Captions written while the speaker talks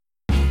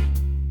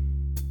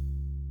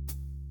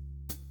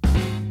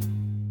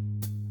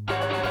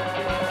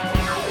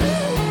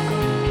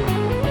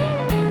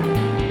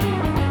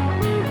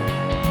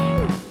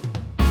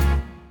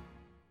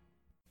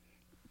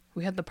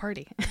We had the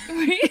party.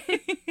 We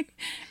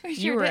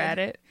You were at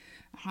it.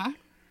 Uh-huh.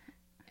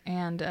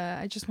 And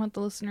I just want the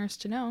listeners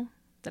to know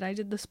that I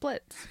did the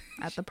splits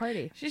at the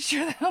party. She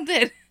sure the hell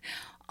did.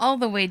 All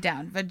the way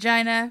down.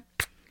 Vagina,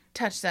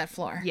 touch that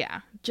floor. Yeah,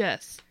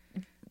 just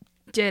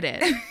did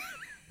it.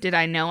 Did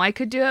I know I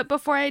could do it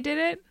before I did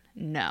it?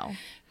 No.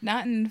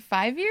 Not in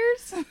 5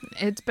 years?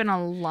 It's been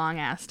a long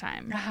ass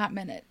time. A hot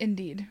minute,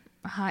 indeed.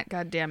 A hot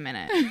goddamn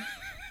minute.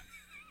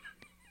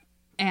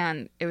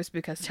 And it was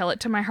because Tell It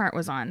to My Heart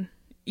was on.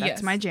 That's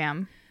Yes. my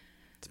jam.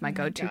 It's my Oh my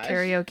go-to gosh.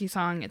 karaoke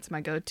song. It's my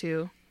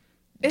go-to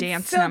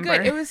dance It's so number.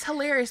 good. It was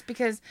hilarious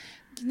because,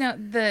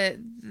 the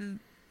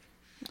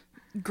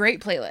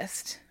great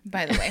playlist,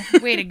 by the way.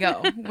 Way to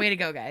go. Way to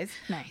go, guys.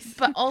 Nice.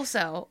 But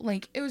also,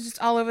 it was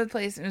just all over the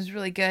place. It was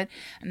really good.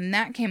 And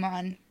that came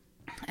on.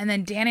 And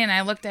then Danny and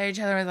I looked at each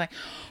other and was like,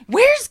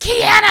 where's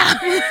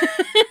Kiana?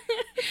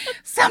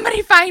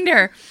 Somebody find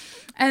her.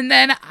 And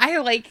then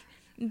I,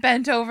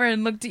 bent over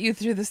and looked at you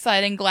through the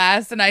sliding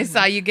glass, and I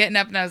saw you getting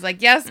up, and I was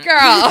like, yes,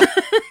 girl.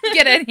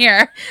 Get in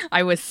here.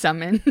 I was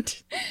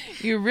summoned.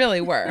 You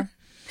really were.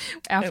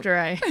 After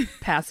I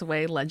pass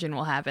away, legend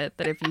will have it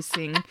that if you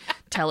sing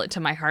Tell It to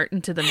My Heart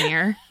into the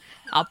mirror,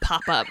 I'll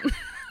pop up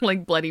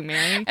like Bloody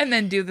Mary. And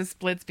then do the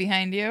splits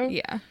behind you.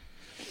 Yeah.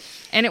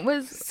 And it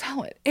was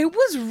Solid. It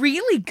was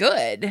really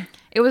good.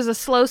 a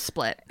slow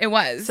split. It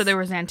was. So there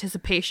was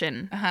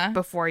anticipation Uh-huh.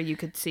 before you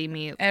could see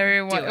me.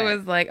 Everyone, do it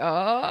was like,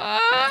 oh.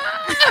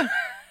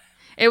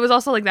 It was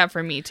also like that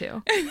for me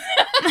too.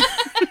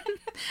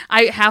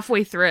 I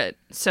halfway through it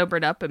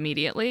sobered up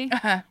immediately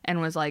and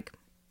was like,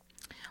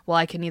 well,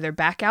 I can either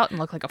back out and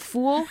look like a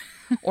fool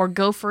or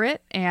go for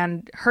it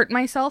and hurt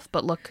myself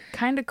but look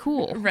kind of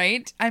cool.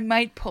 Right? I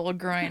might pull a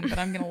groin, but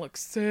I'm going to look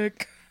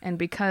sick. And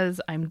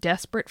because I'm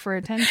desperate for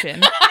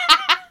attention,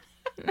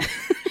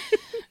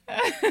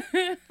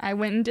 I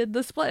went and did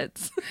the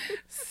splits.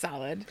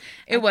 Solid.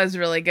 It was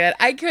really good.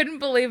 I couldn't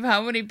believe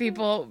how many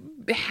people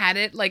had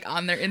it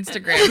on their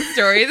Instagram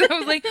stories. I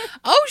was like,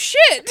 oh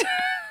shit.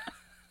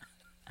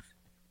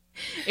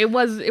 It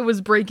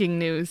was breaking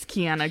news.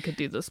 Kiana could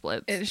do the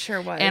splits. It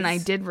sure was. And I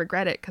did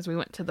regret it because we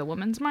went to the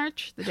Women's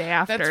March the day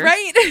after. That's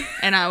right.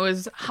 And I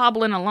was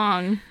hobbling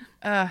along.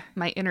 Uh,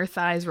 My inner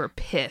thighs were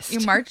pissed. you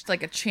marched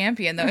like a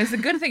champion, though. It's a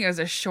good thing it was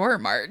a short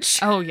march.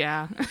 Oh,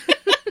 yeah.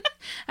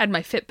 I had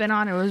my Fitbit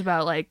on. It was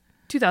about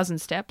 2,000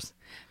 steps.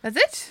 That's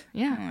it?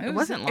 Yeah, Oh, it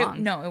wasn't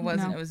long. No, it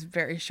wasn't. No. It was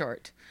very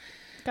short.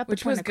 Got the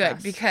Which point was good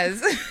across.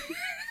 because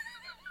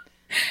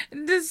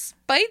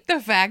despite the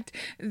fact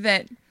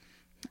that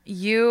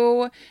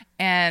you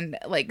and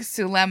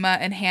Sulema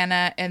and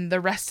Hannah and the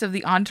rest of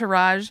the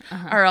entourage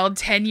are all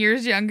 10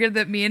 years younger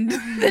than me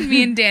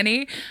and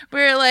Danny, we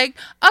were like,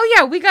 oh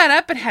yeah, we got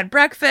up and had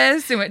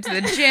breakfast and went to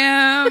the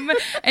gym,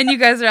 and you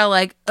guys are all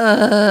like,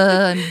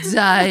 I'm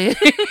dying.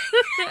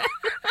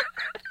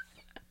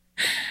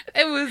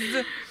 It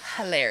was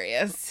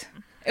hilarious.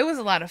 It was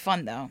a lot of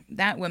fun though.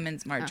 That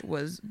women's march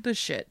was the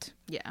shit.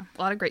 Yeah,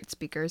 a lot of great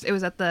speakers. It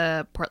was at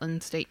the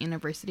Portland State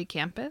University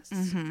campus.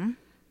 Mm-hmm.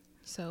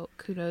 So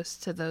kudos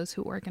to those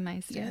who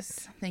organized it.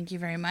 Yes, thank you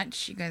very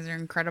much. You guys are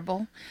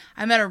incredible.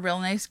 I met a real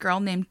nice girl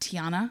named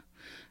Tiana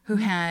who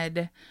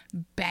had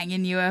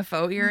banging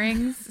UFO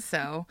earrings.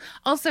 So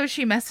also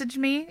she messaged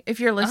me. If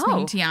you're listening,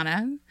 Oh.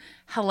 Tiana,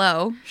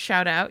 hello,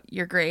 shout out,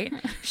 you're great.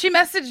 She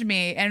messaged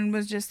me and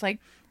was just like,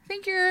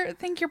 think your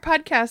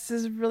podcast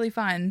is really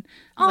fun.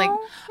 I was like,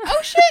 oh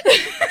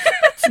shit.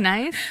 That's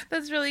nice.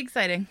 That's really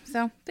exciting.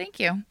 So thank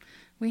you.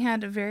 We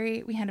had a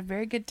very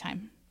good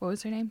time. What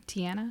was her name?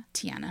 Tiana?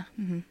 Tiana.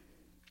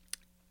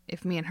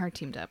 If me and her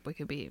teamed up, we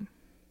could be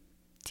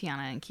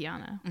Tiana and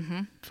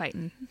Kiana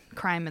fighting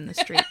crime in the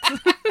streets.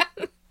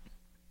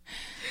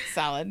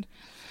 Solid.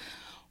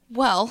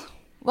 Well,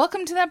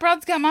 welcome to That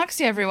Broad's Got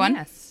Moxie, everyone.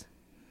 Yes.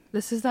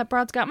 This is That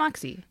Broad's Got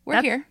Moxie.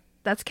 We're here.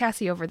 That's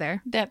Cassie over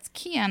there. That's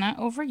Kiana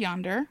over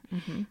yonder.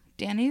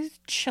 Danny's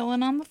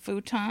chilling on the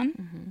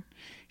futon.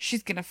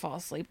 She's going to fall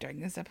asleep during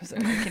this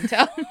episode, I can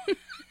tell.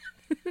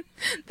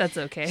 That's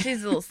okay.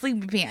 She's a little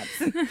sleepy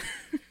pants.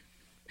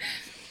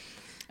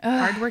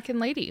 Hardworking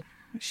lady.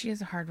 She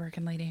is a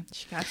hardworking lady.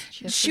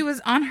 She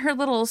Was on her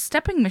little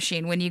stepping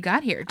machine when you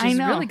got here. I Just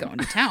know. really going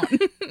to town.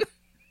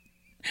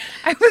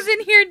 I was in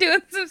here doing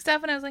some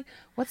stuff and I was like,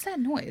 what's that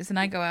noise? And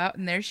I go out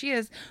and there she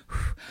is.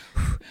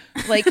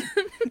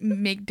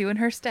 Doing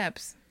her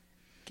steps.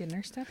 getting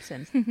her steps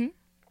in.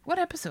 What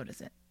episode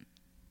is it?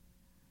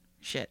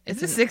 Shit.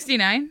 Is it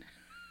 69?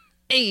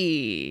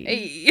 Hey.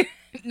 Hey.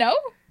 No?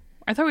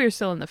 I thought we were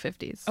still in the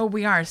 50s. Oh,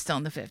 we are still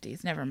in the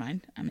 50s. Never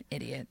mind. I'm an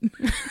idiot.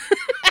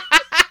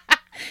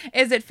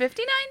 Is it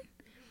 59?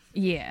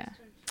 Yeah.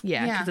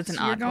 Yeah, because it's an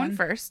so you're odd going one.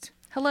 first.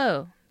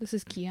 Hello, this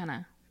is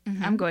Kiana.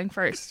 I'm going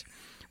first.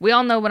 We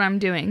all know what I'm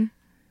doing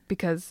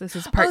because this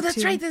is part 2. Oh,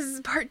 that's right. This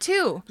is part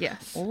 2.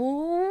 Yes.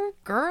 Oh,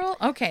 girl.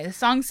 Okay, the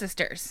Song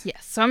Sisters.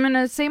 Yes. So I'm going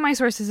to say my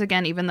sources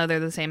again, even though they're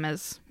the same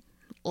as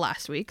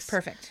last week's.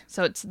 Perfect.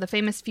 So it's The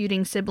Famous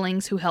Feuding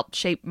Siblings Who Helped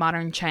Shape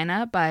Modern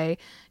China by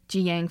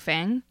Ji Yang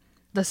Fang.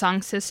 The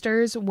Song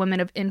Sisters, Women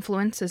of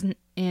Influence in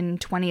in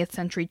 20th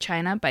Century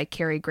China by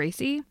Carrie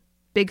Gracie.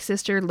 Big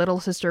Sister, Little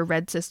Sister,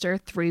 Red Sister,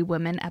 Three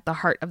Women at the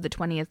Heart of the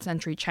 20th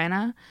Century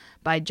China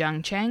by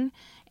Zhang Cheng,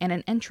 and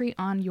an entry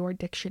on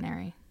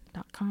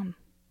yourdictionary.com.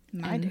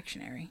 My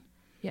dictionary.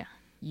 Yeah,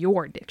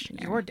 your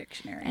dictionary. Your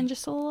dictionary. And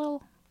just a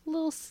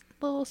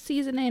little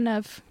seasoning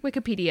of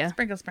Wikipedia.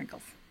 Sprinkles.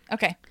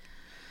 Okay,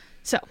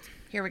 So,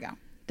 here we go.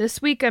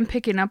 this week I'm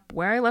picking up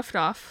where I left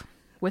off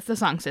with the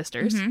Song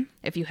Sisters.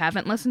 If you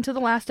haven't listened to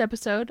the last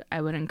episode, I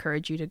would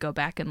encourage you to go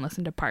back and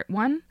listen to part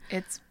 1.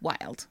 It's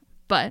wild.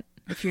 But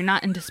if you're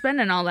not into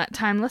spending all that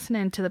time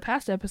listening to the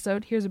past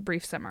episode, here's a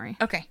brief summary.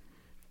 Okay.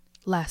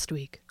 Last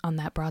week on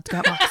That Broad's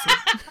Got Moxie.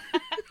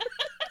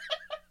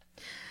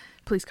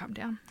 Please calm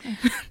down.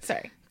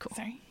 Sorry. Cool.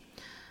 Sorry.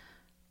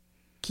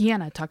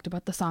 Kiana talked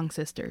about the Song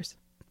Sisters.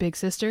 Big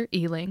Sister,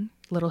 Yiling,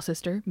 Little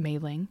Sister,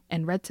 Mei-ling,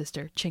 and Red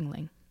Sister,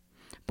 Qingling.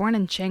 Born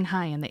in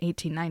Shanghai in the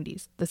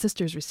 1890s, the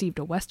sisters received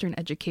a Western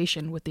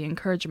education with the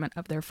encouragement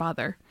of their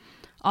father.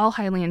 All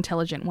highly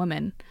intelligent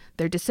women,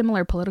 their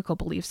dissimilar political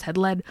beliefs had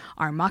led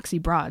our Moxie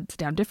Broads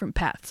down different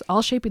paths,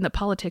 all shaping the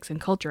politics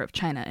and culture of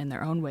China in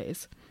their own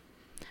ways.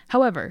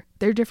 However,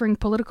 their differing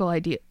political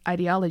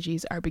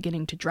ideologies are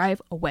beginning to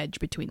drive a wedge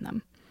between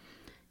them.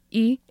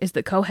 Yi is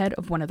the co-head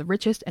of one of the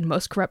richest and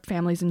most corrupt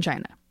families in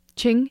China.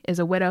 Qing is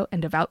a widow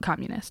and devout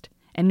communist,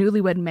 and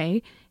newlywed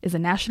Mei is a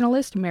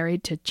nationalist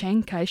married to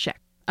Chiang Kai-shek,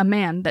 a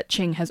man that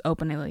Qing has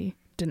openly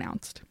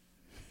denounced.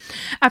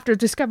 After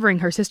discovering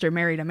her sister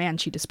married a man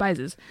she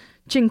despises,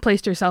 Qing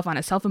placed herself on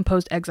a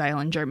self-imposed exile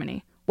in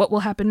Germany. What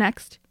will happen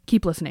next?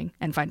 Keep listening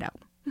and find out.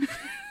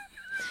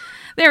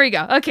 There we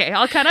go. Okay,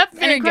 all caught up.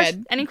 Very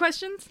good. Any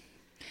questions?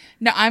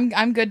 No,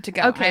 I'm good to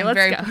go. Okay, I'm let's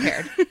very go.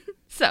 prepared.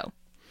 So,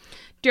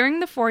 during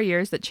the 4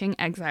 years that Qing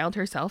exiled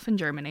herself in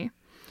Germany,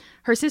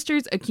 her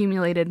sisters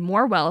accumulated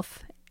more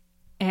wealth,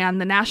 and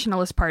the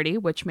Nationalist Party,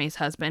 which Mei's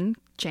husband,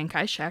 Chiang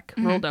Kai-shek,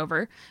 ruled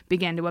over,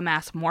 began to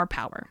amass more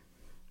power.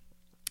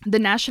 The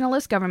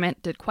nationalist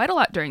government did quite a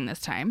lot during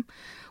this time,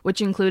 which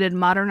included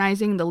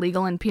modernizing the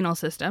legal and penal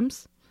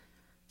systems,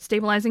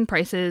 stabilizing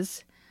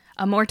prices,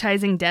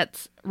 amortizing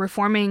debts,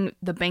 reforming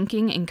the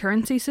banking and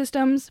currency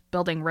systems,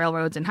 building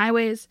railroads and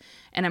highways,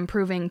 and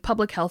improving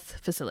public health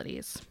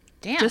facilities.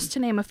 Damn. Just to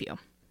name a few.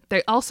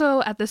 They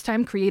also, at this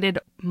time, created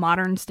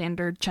modern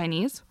standard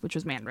Chinese, which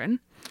was Mandarin,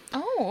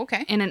 Oh,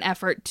 okay. in an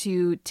effort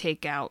to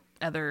take out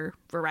other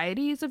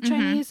varieties of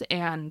Chinese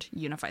and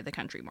unify the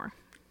country more.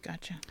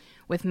 Gotcha.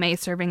 With Mei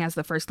serving as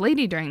the first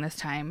lady during this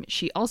time,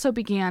 she also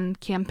began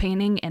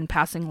campaigning and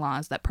passing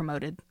laws that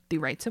promoted the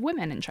rights of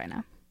women in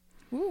China.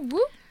 Woo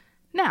woo.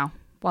 Now,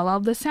 while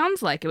all this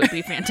sounds like it would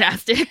be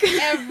fantastic,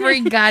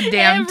 Every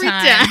goddamn Every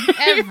time. time.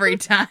 Every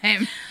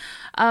time.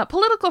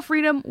 political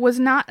freedom was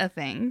not a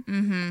thing,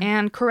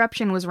 and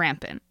corruption was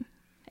rampant.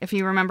 If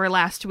you remember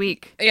last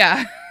week,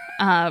 Yeah.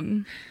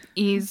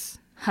 Yi's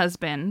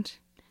husband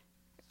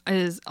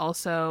is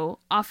also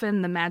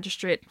often the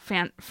magistrate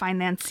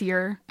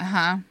financier,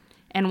 Uh-huh.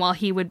 and while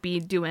he would be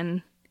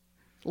doing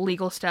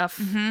legal stuff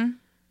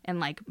and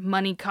like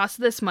money costs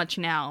this much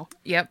now,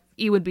 Yep.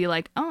 Yi would be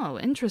like, oh,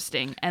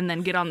 interesting, and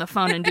then get on the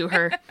phone and do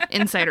her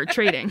insider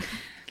trading.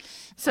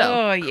 So,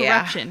 Oh, yeah.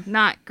 corruption,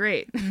 not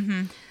great.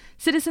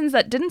 Citizens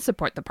that didn't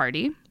support the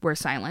party were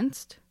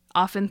silenced,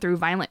 often through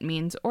violent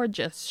means or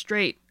just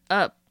straight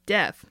up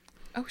death.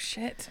 Oh,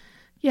 shit.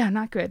 Yeah,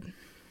 not good.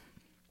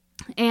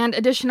 And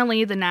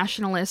additionally, the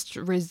nationalists,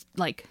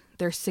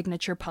 their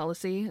signature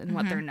policy and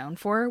what they're known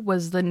for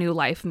was the New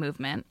Life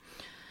movement,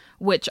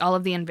 which all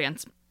of the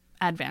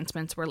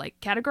advancements were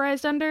like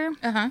categorized under,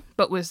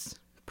 but was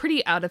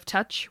pretty out of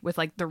touch with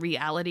like the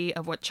reality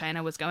of what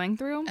China was going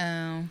through.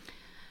 Oh.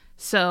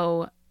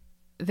 So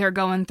they're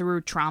going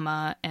through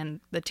trauma and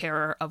the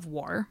terror of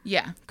war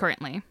Yeah.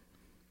 currently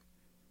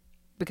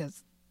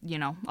because, you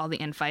know, all the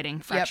infighting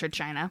fractured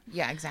China.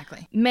 Yeah,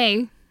 exactly.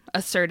 Mei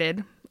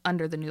asserted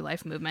under the New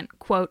Life movement,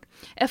 quote,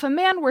 if a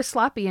man were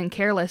sloppy and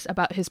careless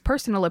about his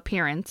personal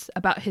appearance,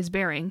 about his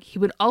bearing, he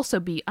would also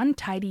be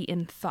untidy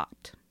in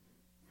thought.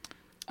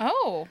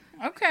 Oh,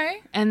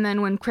 okay. And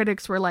then when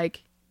critics were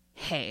like,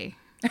 hey,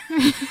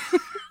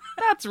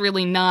 that's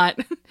really not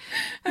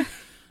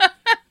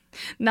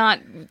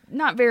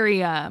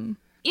very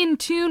in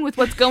tune with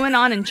what's going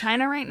on in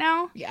China right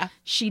now. Yeah.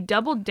 She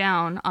doubled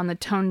down on the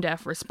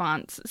tone-deaf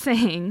response,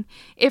 saying,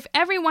 if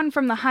everyone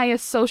from the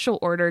highest social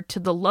order to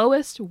the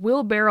lowest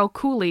wheelbarrow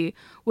coolie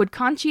would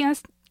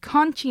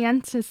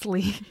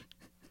conscientiously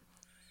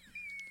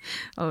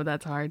oh,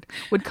 that's hard,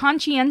 would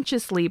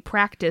conscientiously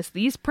practice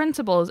these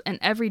principles in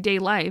everyday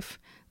life,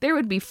 there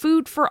would be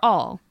food for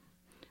all.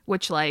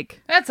 Which,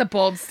 like... That's a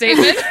bold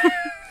statement.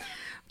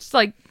 It's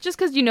like, just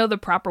because you know the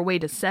proper way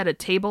to set a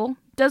table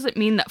doesn't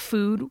mean that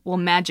food will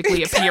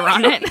magically appear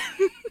on it.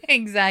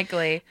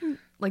 Exactly.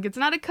 Like, it's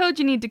not a code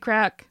you need to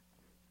crack.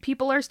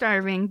 People are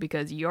starving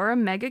because you're a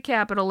mega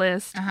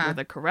capitalist with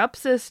a corrupt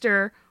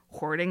sister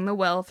hoarding the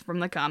wealth from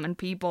the common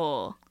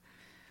people.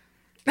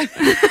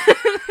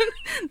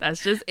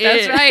 That's just it.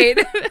 That's right.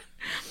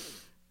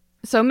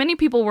 So many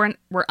people were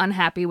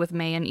unhappy with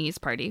Mei and Yi's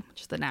party,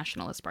 which is the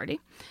Nationalist Party.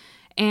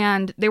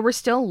 And there were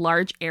still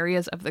large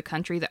areas of the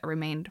country that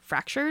remained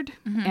fractured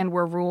and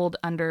were ruled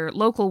under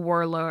local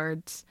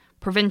warlords,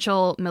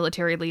 provincial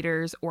military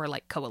leaders, or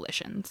like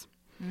coalitions.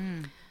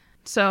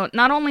 So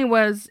not only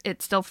was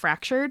it still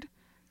fractured,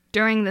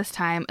 during this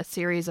time, a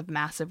series of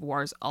massive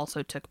wars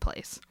also took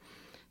place.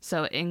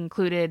 So it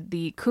included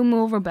the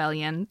Kumul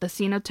Rebellion, the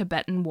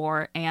Sino-Tibetan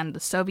War, and the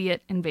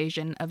Soviet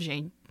invasion of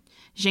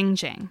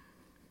Xinjiang.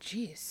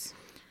 Jeez.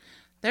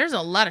 There's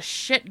a lot of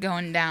shit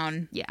going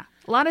down. Yeah.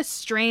 A lot of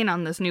strain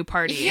on this new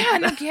party. Yeah,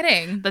 no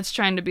kidding. That's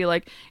trying to be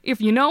like,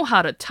 if you know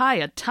how to tie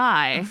a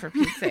tie, For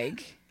Pete's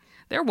sake.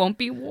 there won't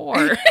be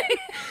war.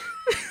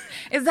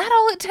 Is that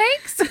all it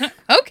takes?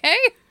 Okay.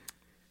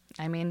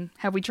 I mean,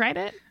 have we tried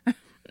it?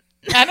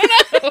 I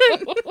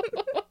don't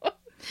know.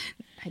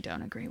 I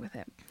don't agree with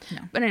it.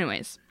 No. But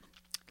anyways,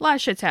 a lot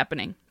of shit's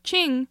happening.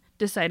 Qing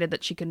decided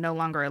that she could no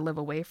longer live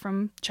away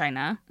from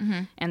China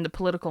and the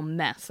political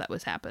mess that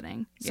was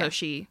happening. So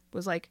she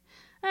was like,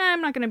 I'm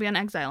not going to be in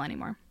exile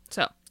anymore.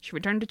 So she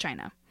returned to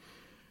China.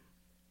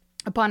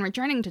 Upon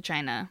returning to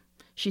China,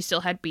 she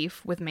still had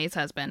beef with May's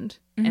husband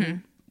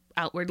and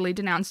outwardly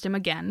denounced him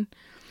again.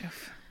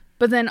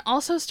 But then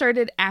also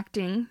started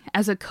acting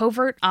as a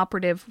covert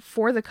operative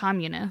for the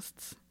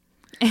communists.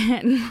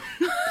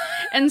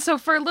 And so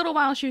for a little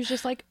while, she was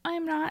just like,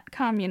 I'm not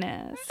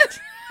communist.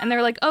 And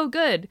they're like, oh,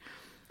 good.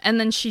 And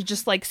then she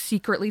just like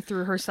secretly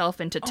threw herself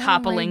into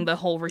toppling the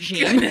whole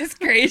regime. Goodness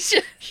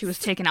gracious. She was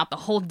taking out the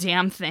whole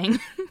damn thing.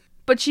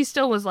 But she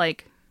still was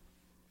like,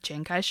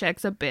 Chiang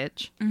Kai-shek's a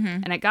bitch.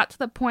 And it got to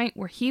the point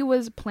where he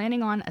was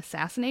planning on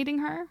assassinating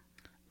her.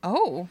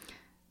 Oh.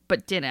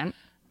 But didn't.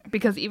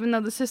 Because even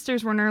though the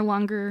sisters were no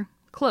longer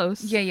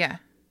close, Yeah.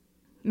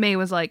 May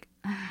was like,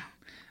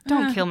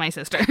 don't kill my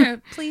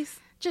sister. Please.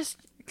 Just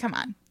Come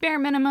on. bare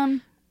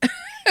minimum.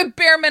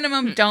 Bare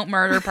minimum, don't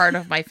murder part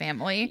of my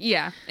family.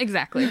 Yeah,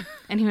 exactly.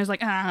 And he was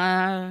like,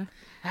 I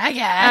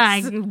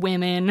guess.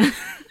 Women.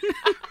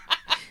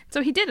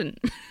 So he didn't.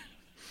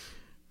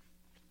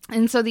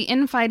 And so the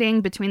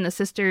infighting between the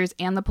sisters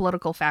and the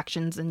political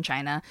factions in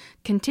China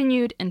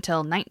continued until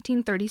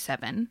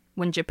 1937,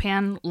 when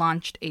Japan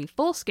launched a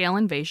full-scale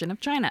invasion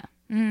of China.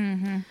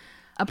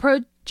 A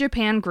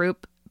pro-Japan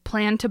group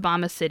planned to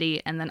bomb a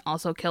city and then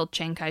also kill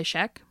Chiang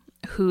Kai-shek,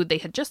 who they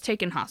had just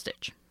taken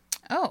hostage.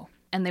 Oh.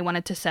 And they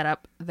wanted to set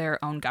up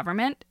their own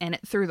government, and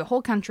it threw the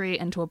whole country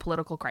into a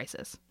political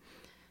crisis.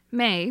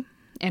 May,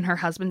 in her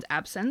husband's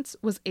absence,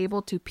 was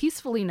able to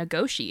peacefully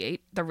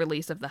negotiate the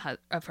release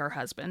of her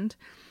husband,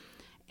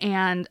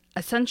 and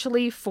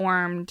essentially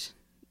formed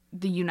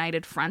the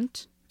United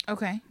Front,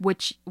 Okay.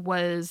 which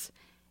was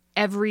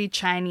every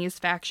Chinese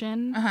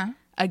faction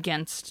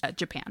against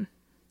Japan.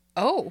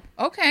 Oh,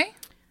 okay.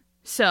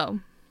 So,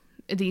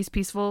 these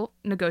peaceful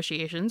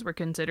negotiations were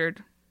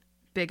considered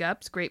big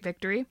ups, great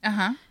victory.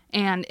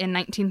 And in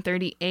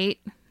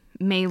 1938,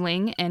 Mei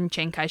Ling and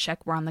Chiang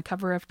Kai-shek were on the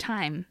cover of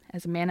Time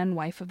as Man and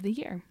Wife of the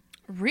Year.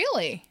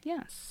 Really?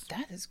 Yes.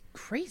 That is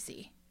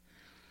crazy.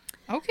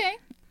 Okay.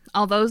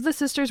 Although the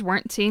sisters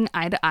weren't seeing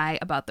eye to eye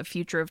about the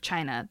future of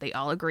China, they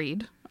all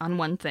agreed on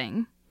one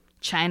thing.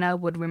 China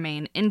would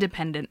remain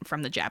independent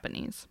from the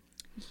Japanese.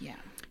 Yeah.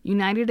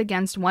 United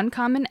against one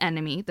common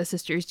enemy, the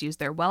sisters used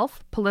their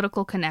wealth,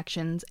 political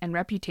connections, and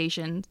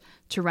reputations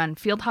to run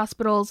field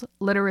hospitals,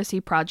 literacy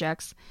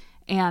projects,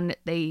 and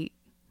they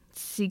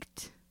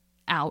seeked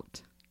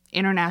out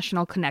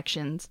international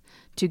connections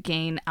to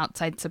gain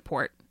outside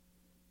support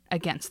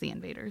against the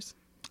invaders.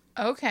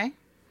 Okay.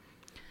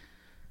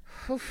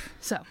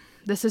 So,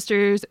 the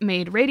sisters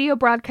made radio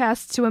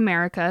broadcasts to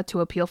America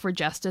to appeal for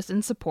justice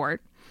and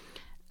support.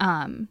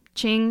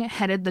 Qing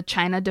headed the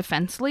China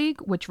Defense League,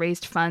 which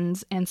raised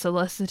funds and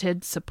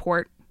solicited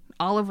support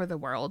all over the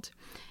world.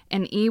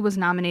 And Yi was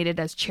nominated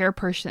as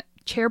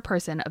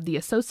chairperson of the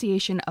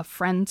Association of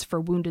Friends for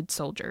Wounded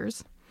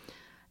Soldiers.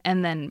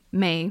 And then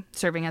May,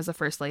 serving as the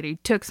First Lady,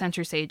 took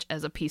center stage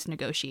as a peace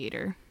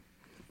negotiator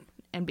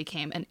and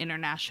became an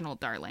international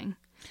darling.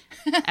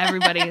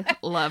 Everybody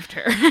loved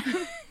her.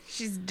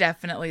 She's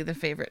definitely the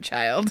favorite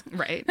child.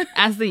 Right.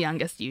 As the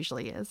youngest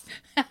usually is.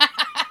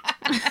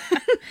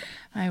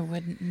 I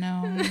wouldn't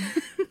know.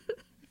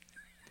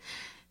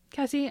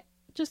 Cassie,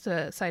 just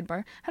a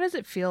sidebar. How does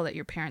it feel that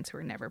your parents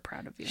were never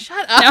proud of you?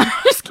 Shut up. No, I'm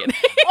just kidding.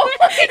 Oh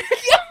my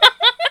God.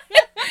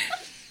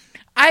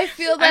 I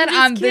feel that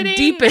on the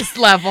deepest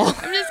level.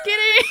 I'm just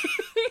kidding.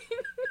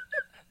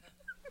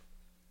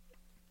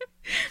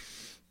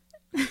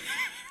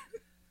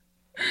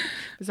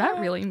 Does that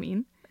really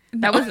mean?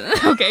 That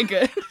wasn't okay.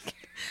 Good.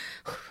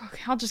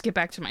 Okay, I'll just get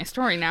back to my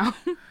story now.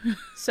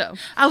 So,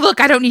 Oh, look,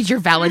 I don't need your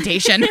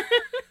validation.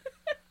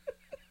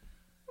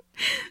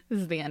 this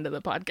is the end of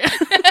the podcast.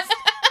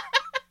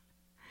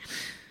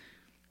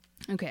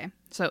 Okay,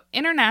 so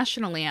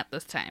internationally at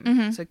this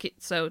time,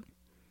 so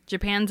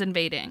Japan's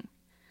invading.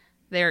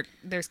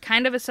 There's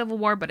kind of a civil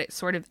war, but it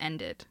sort of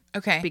ended.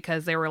 Okay.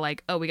 Because they were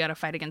like, oh, we got to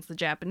fight against the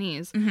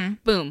Japanese.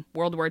 Boom,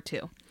 World War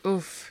II.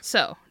 Oof.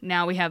 So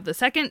now we have the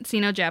Second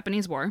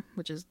Sino-Japanese War,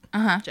 which is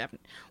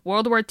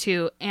World War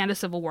II, and a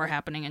civil war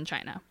happening in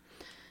China.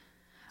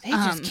 They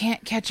just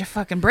can't catch a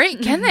fucking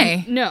break, can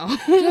they? No.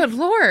 Good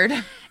Lord.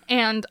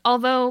 And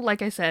although,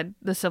 like I said,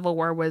 the Civil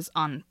War was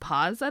on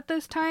pause at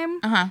this time,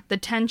 the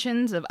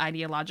tensions of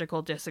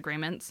ideological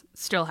disagreements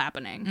still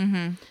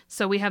happening.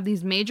 So we have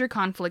these major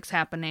conflicts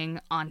happening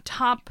on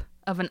top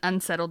of an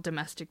unsettled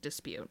domestic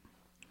dispute.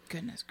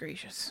 Goodness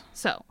gracious.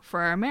 So,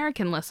 for our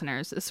American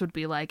listeners, this would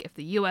be like if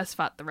the U.S.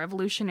 fought the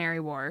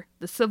Revolutionary War,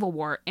 the Civil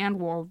War, and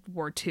World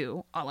War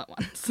II all at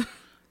once.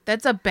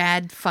 That's a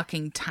bad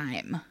fucking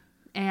time.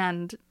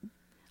 And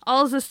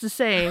all is this to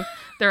say,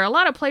 there are a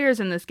lot of players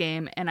in this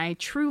game, and I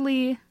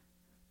truly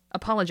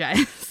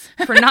apologize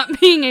for not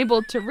being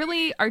able to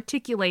really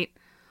articulate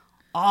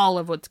all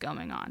of what's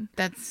going on.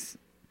 That's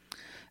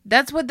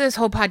what this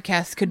whole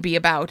podcast could be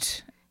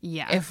about.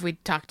 Yeah. If we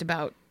talked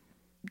about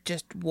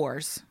just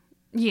wars.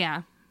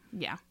 Yeah.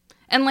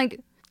 And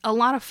like a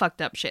lot of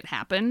fucked up shit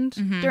happened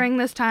during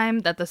this time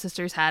that the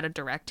sisters had a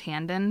direct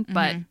hand in,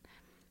 but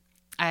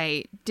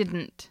I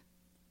didn't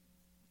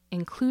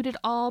include it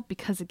all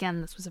because,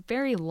 again, this was a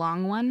very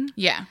long one.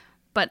 Yeah.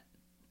 But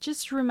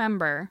just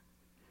remember,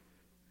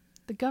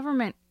 the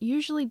government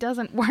usually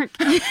doesn't work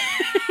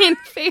in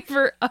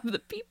favor of the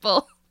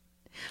people.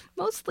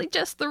 Mostly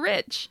just the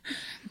rich.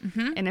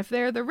 And if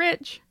they're the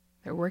rich,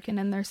 they're working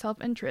in their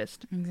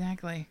self-interest.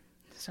 Exactly.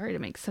 Sorry to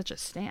make such a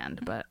stand,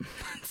 but...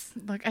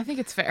 Look, I think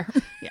it's fair.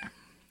 Yeah.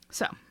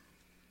 So,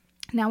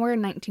 now we're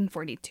in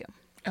 1942.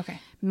 Okay.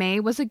 May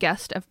was a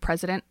guest of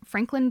President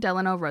Franklin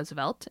Delano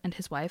Roosevelt and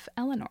his wife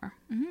Eleanor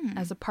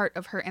as a part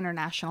of her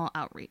international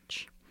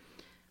outreach.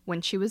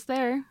 When she was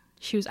there,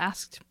 she was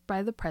asked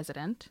by the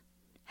president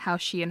how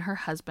she and her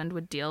husband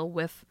would deal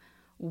with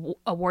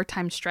a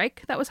wartime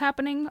strike that was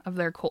happening of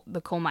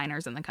the coal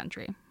miners in the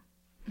country.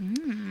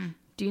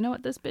 Do you know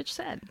what this bitch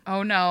said?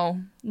 Oh,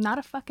 no. Not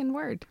a fucking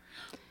word.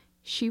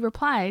 She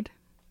replied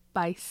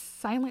by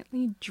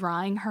silently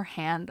drawing her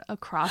hand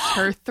across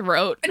her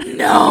throat.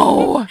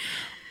 No!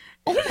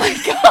 Oh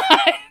my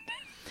God!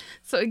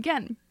 So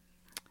again,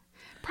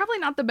 probably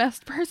not the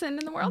best person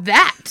in the world.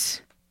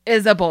 That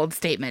is a bold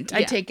statement. I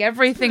Yeah. take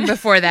everything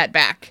before that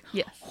back.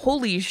 Yes.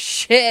 Holy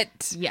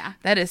shit. Yeah.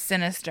 That is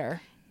sinister.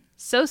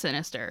 So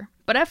sinister.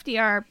 But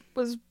FDR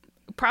was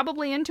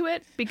probably into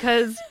it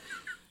because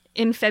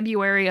in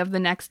February of the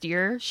next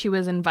year, she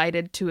was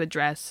invited to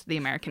address the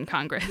American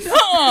Congress.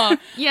 Oh,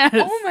 Yes.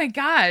 oh my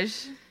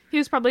gosh. He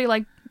was probably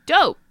like,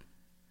 dope.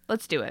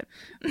 Let's do it.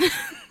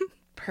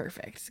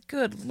 Perfect.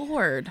 Good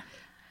Lord.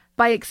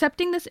 By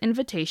accepting this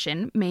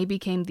invitation, May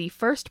became the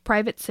first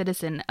private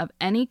citizen of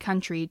any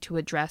country to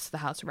address the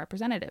House of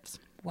Representatives.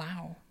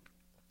 Wow.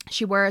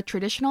 She wore a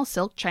traditional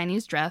silk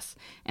Chinese dress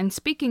and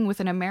speaking with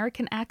an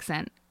American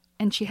accent.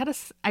 And she had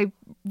I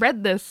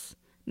read this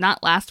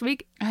not last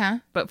week,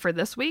 but for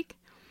this week,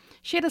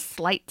 she had a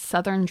slight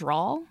southern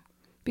drawl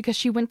because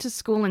she went to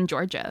school in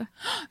Georgia.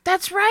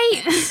 That's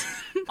right.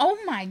 Oh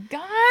my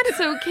God.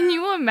 So can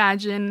you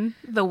imagine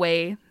the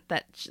way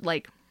that,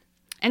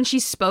 and she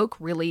spoke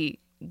really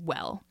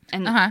well.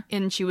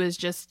 And she was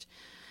just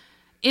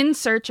in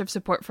search of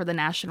support for the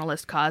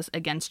nationalist cause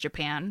against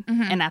Japan.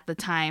 And at the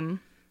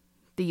time,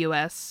 the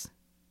U.S.,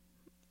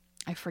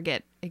 I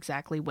forget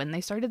exactly when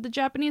they started the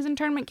Japanese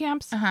internment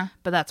camps,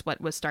 but that's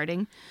what was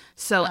starting.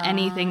 So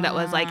anything that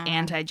was like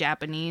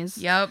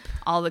anti-Japanese,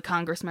 all the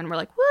congressmen were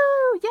like,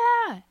 woo,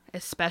 yeah,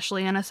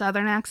 especially in a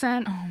southern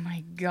accent. Oh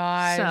my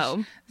gosh.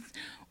 So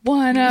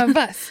one of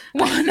us.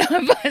 One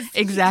of us.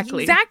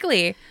 Exactly.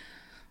 Exactly.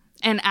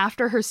 And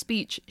after her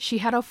speech, she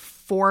had a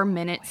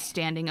 4-minute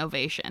standing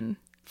ovation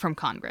from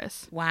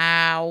Congress.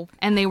 Wow.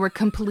 And they were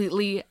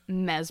completely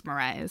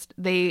mesmerized.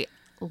 They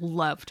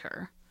loved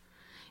her.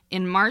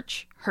 In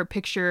March, her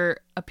picture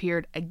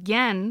appeared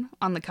again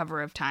on the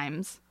cover of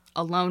Times,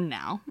 alone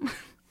now.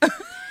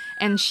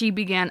 And she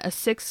began a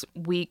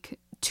 6-week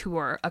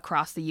tour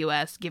across the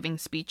U.S. giving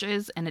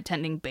speeches and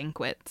attending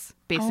banquets.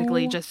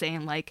 Basically just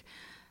saying, like,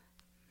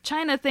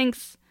 China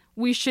thinks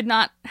we should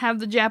not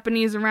have the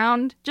Japanese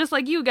around, just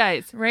like you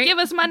guys. Right. Give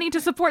us money to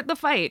support the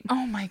fight.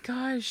 Oh my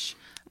gosh.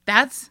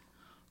 That's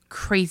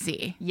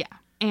crazy. Yeah.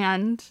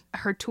 And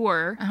her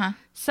tour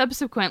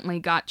subsequently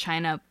got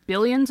China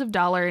billions of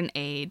dollars in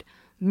aid,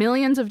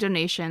 millions of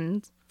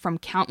donations from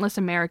countless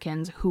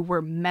Americans who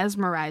were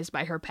mesmerized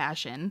by her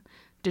passion,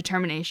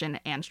 determination,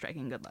 and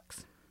striking good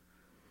looks.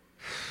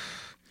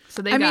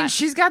 So I mean,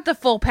 she's got the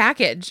full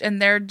package,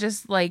 and they're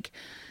just like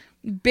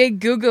big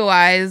goo-goo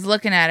eyes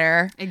looking at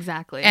her.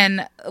 Exactly.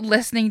 And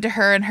listening to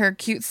her and her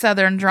cute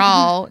southern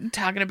drawl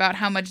talking about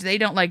how much they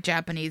don't like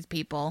Japanese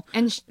people.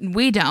 And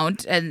we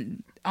don't.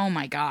 And oh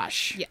my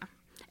gosh. Yeah.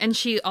 And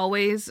she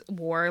always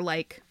wore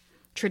like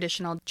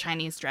traditional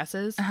Chinese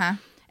dresses.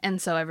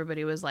 And so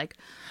everybody was like,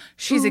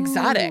 she's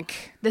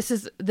exotic. This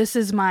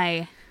is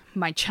my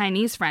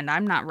Chinese friend.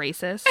 I'm not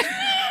racist.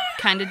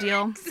 Kind of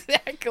deal.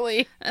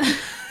 Exactly.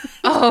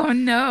 Oh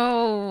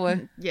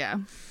no. Yeah.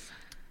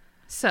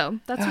 So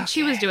that's what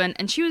she was doing.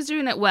 And she was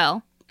doing it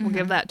well. We'll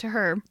give that to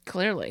her.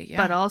 Clearly, yeah.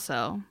 But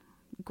also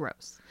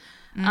gross.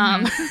 In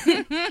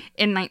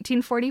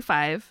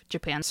 1945,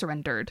 Japan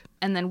surrendered.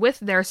 And then with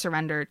their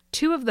surrender,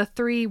 2 of the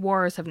 3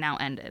 wars have now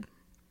ended.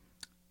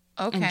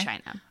 in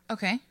China.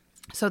 Okay.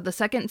 So the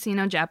Second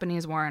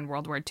Sino-Japanese War and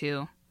World War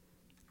II,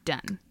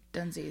 done.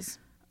 Dunsies.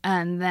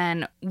 And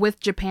then with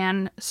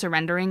Japan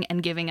surrendering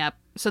and giving up,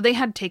 so they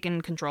had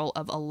taken control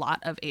of a lot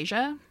of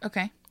Asia.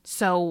 Okay.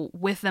 So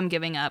with them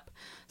giving up,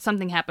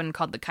 something happened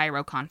called the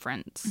Cairo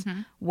Conference,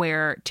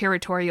 where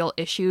territorial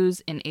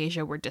issues in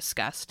Asia were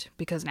discussed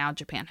because now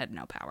Japan had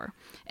no power.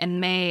 And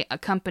May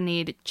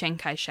accompanied Chiang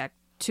Kai-shek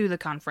to the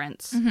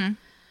conference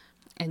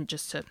and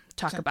just to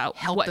talk about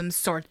Help them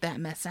sort that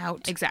mess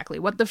out. exactly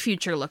what the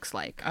future looks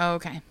like. Oh,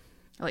 okay.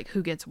 Like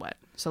who gets what.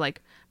 So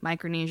like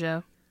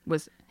Micronesia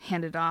was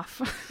handed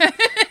off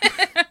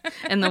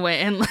and the way,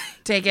 and like,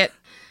 Take it.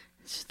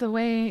 just the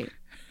way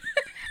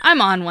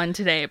I'm on one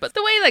today, but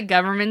the way that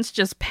governments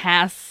just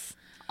pass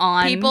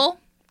on People,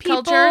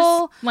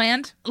 cultures,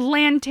 land.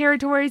 land,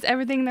 territories,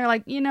 everything. They're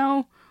like, you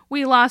know,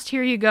 we lost,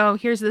 here you go,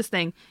 here's this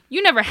thing.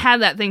 You never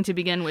had that thing to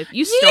begin with.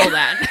 You stole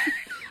that.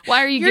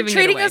 Why are you You're giving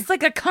treating it away? us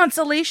like a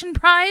consolation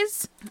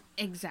prize?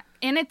 Exactly.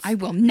 And it's I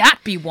will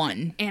not be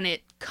one. and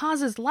it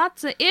causes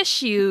lots of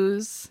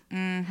issues.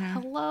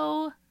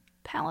 Hello,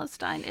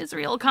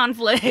 Palestine-Israel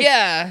conflict.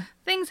 Yeah.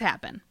 Things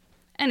happen.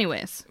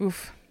 Anyways,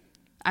 Oof.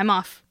 I'm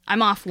off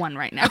one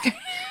right now. Okay.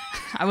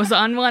 I was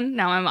on one,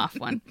 now I'm off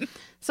one.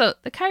 So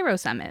the Cairo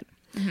Summit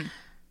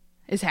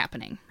is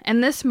happening.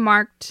 And this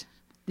marked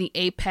the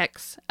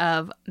apex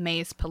of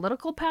May's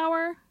political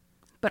power,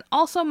 but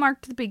also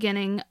marked the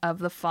beginning of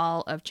the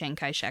fall of Chiang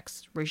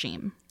Kai-shek's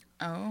regime.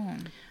 Oh.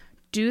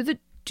 Due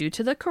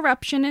to the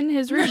corruption in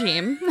his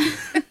regime,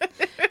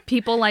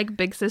 people like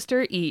Big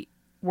Sister Yi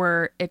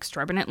were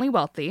exorbitantly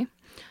wealthy,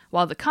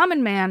 while the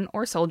common man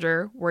or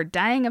soldier were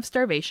dying of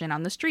starvation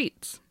on the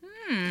streets.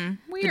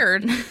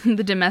 Weird.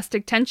 The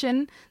domestic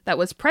tension that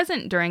was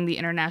present during the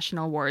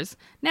international wars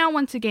now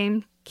once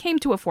again came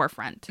to a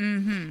forefront,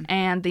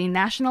 and the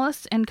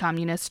nationalists and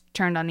communists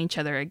turned on each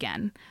other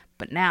again.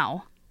 But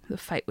now the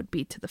fight would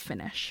be to the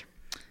finish.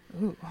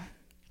 Ooh.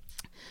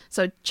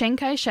 So Chiang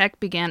Kai-shek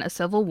began a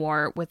civil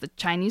war with the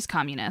Chinese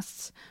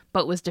communists,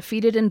 but was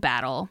defeated in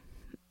battle,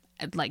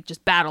 like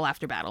just battle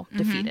after battle,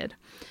 defeated.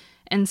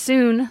 And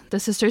soon the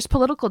sisters'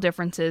 political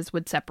differences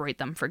would separate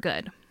them for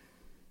good.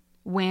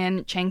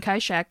 When Chiang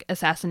Kai-shek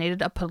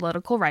assassinated a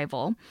political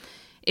rival,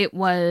 it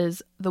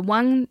was the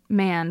one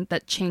man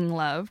that Ching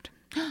loved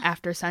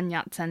after Sun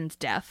Yat-sen's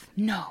death.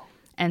 No.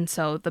 And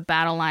so the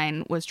battle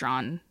line was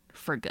drawn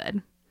for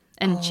good.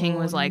 And Ching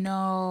was like,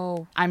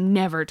 no. I'm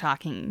never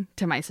talking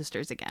to my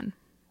sisters again.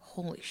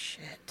 Holy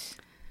shit.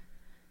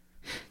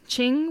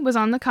 Ching was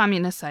on the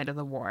communist side of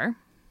the war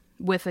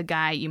with a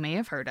guy you may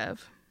have heard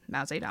of,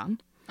 Mao Zedong.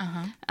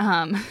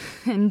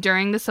 And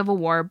during the Civil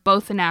War,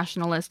 both the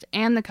nationalists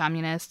and the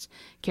communists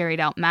carried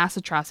out mass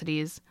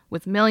atrocities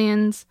with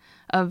millions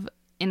of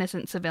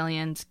innocent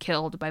civilians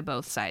killed by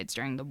both sides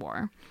during the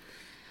war.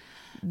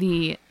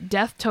 The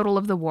death total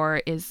of the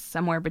war is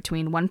somewhere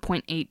between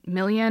 1.8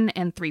 million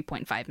and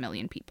 3.5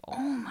 million people. Oh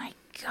my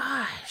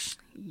gosh.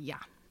 Yeah.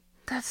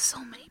 That's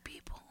so many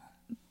people.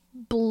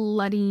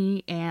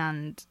 Bloody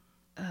and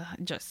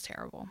just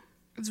terrible.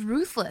 It's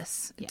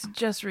ruthless. It's Yeah.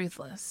 just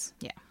ruthless.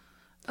 Yeah.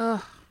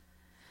 Ugh.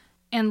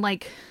 And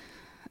like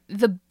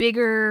the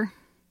bigger,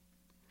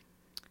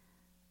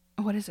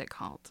 what is it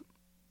called?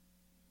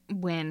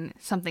 When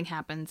something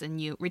happens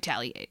and you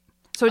retaliate.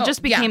 So it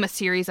just became a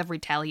series of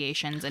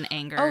retaliations and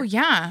anger. Oh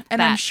yeah.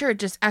 And I'm That- sure it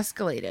just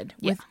escalated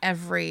Yeah.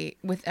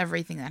 with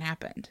everything that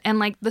happened. And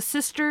like the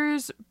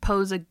sisters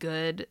pose a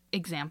good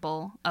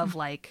example of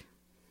like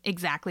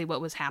exactly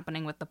what was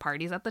happening with the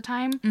parties at the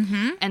time.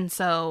 Mm-hmm. And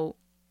so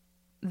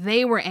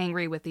they were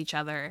angry with each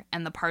other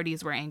and the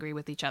parties were angry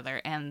with each other,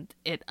 and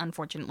it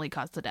unfortunately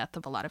caused the death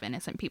of a lot of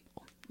innocent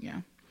people.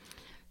 Yeah.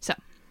 So,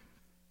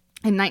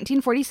 in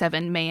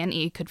 1947, May and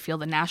Yi could feel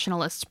the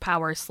nationalists'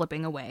 power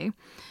slipping away,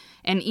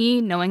 and Yi,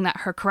 knowing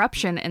that her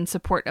corruption and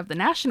support of the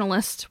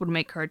nationalists would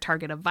make her a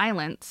target of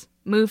violence,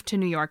 moved to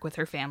New York with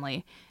her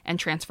family and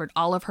transferred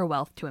all of her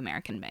wealth to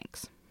American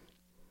banks.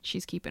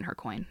 She's keeping her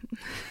coin.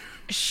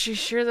 She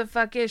sure the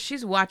fuck is.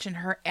 She's watching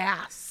her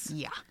ass.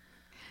 Yeah.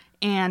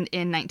 And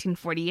in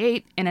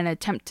 1948, in an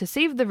attempt to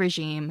save the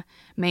regime,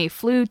 May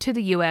flew to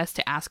the U.S.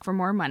 to ask for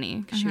more money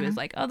because she was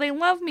like, oh, they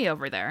love me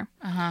over there.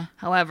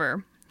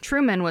 However,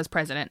 Truman was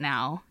president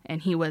now,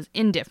 and he was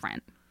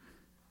indifferent.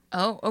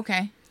 Oh,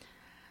 okay.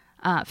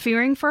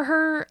 Fearing for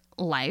her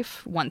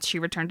life once she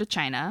returned to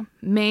China,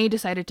 May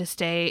decided to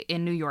stay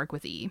in New York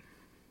with Yi.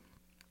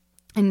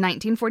 In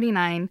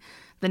 1949,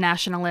 the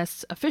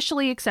nationalists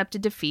officially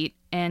accepted defeat,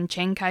 and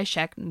Chiang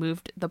Kai-shek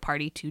moved the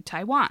party to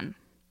Taiwan.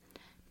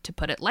 To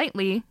put it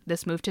lightly,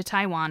 this move to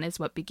Taiwan is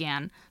what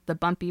began the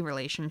bumpy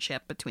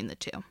relationship between the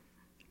two.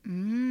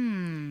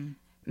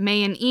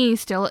 May and Yi,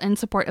 still in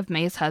support of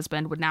May's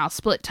husband, would now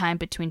split time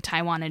between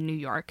Taiwan and New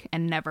York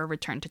and never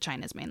return to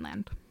China's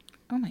mainland.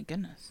 Oh my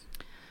goodness.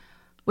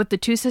 With the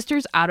two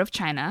sisters out of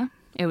China,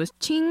 it was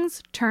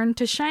Qing's turn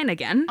to shine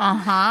again.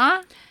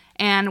 Uh-huh.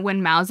 And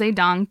when Mao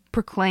Zedong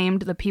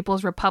proclaimed the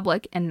People's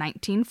Republic in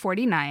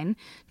 1949,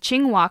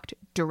 Qing walked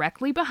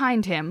directly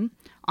behind him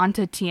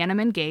onto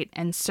Tiananmen Gate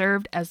and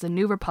served as the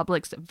new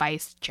republic's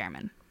vice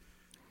chairman.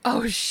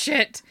 Oh,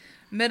 shit.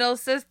 Middle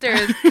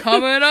Sisters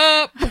coming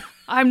up.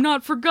 I'm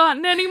not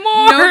forgotten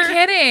anymore. No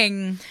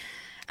kidding.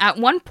 At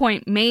one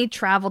point, May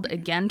traveled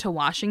again to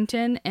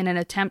Washington in an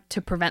attempt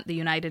to prevent the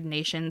United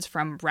Nations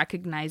from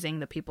recognizing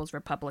the People's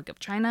Republic of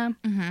China.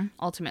 Mm-hmm.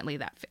 Ultimately,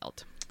 that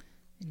failed.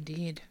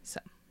 Indeed.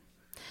 So,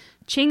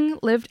 Qing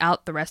lived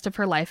out the rest of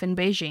her life in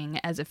Beijing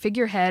as a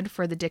figurehead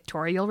for the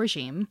dictatorial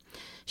regime.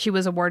 She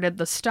was awarded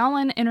the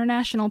Stalin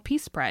International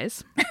Peace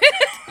Prize.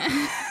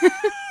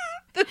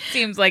 That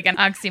seems like an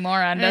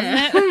oxymoron,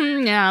 doesn't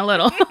it? Yeah, a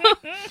little.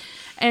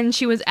 And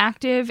she was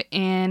active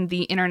in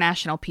the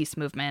international peace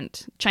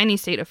movement,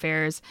 Chinese state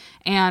affairs,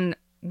 and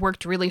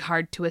worked really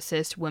hard to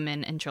assist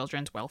women and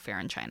children's welfare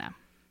in China.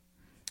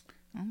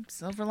 Well,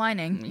 silver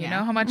lining. You Yeah.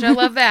 know how much I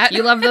love that.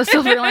 You love those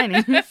silver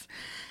linings.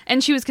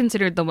 And she was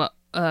considered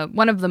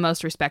one of the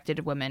most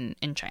respected women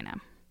in China.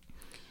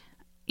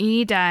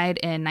 He died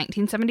in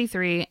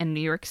 1973 in New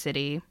York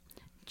City.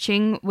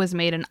 Qing was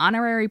made an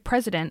honorary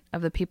president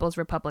of the People's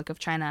Republic of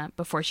China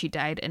before she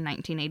died in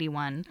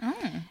 1981.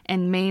 Oh.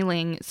 And Mei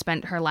Ling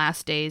spent her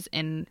last days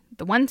in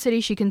the one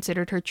city she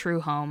considered her true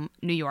home,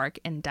 New York,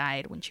 and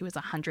died when she was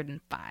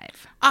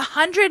 105.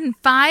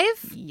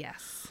 105?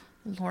 Yes.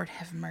 Lord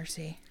have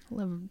mercy.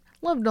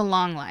 Lived a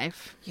long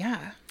life.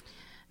 Yeah.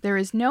 There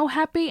is no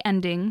happy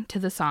ending to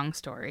the Song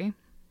story.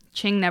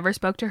 Qing never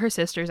spoke to her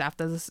sisters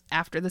after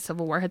the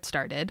Civil War had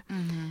started.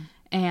 Mm-hmm.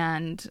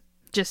 And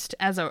just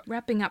as a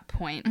wrapping up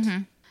point,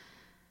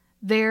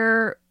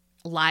 their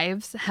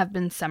lives have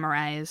been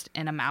summarized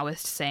in a Maoist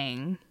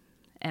saying,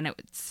 and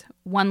it's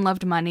one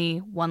loved money,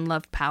 one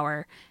loved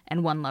power,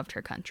 and one loved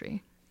her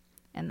country.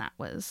 And that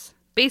was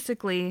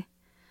basically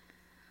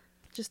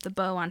just the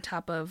bow on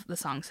top of the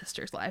Song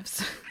sisters'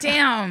 lives.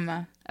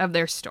 Damn. Of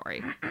their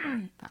story,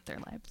 not their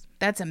lives.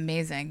 That's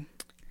amazing.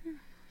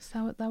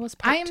 So that was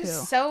part I am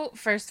 2.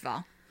 first of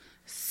all,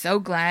 so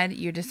glad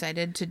you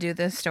decided to do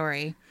this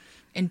story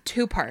in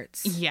 2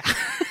 parts. Yeah.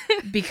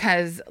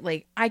 Because,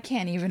 like, I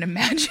can't even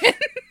imagine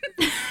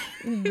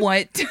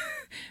what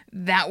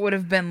that would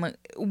have been like,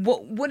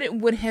 what it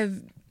would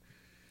have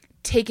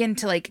taken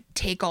to, like,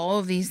 take all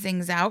of these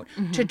things out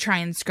to try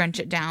and scrunch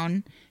it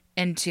down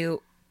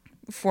into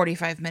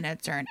 45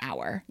 minutes or an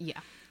hour. Yeah.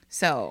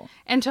 So.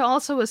 And to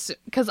also assume,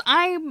 because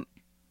I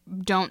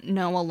don't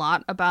know a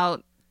lot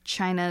about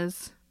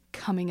China's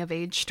coming of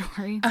age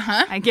story,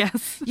 I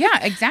guess. Yeah,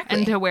 exactly.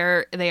 And to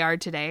where they are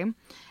today.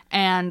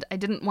 And I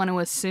didn't want to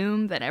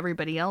assume that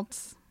everybody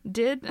else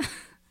did.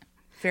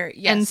 Very,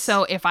 yes. And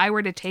so if I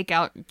were to take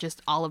out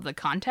just all of the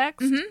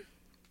context,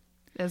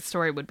 the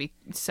story would be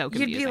so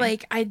confusing. You'd be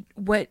like,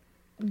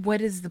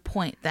 what is the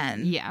point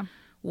then? Yeah.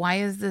 Why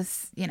is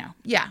this,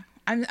 yeah.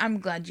 I'm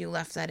glad you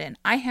left that in.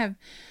 I have,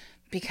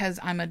 because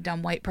I'm a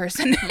dumb white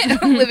person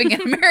living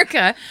in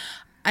America,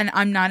 and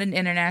I'm not an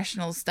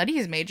international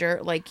studies major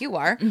like you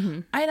are,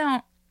 I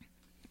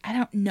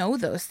don't know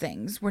those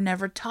things. We're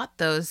never taught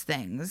those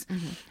things.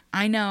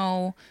 I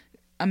know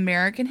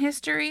American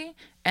history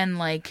and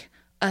like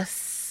a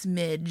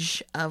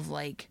smidge of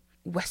like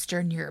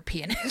Western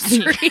European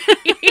history.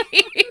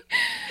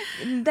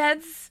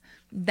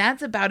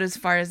 That's about as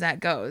far as that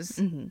goes,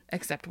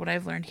 except what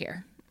I've learned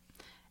here.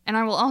 And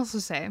I will also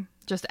say,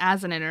 just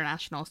as an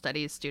international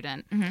studies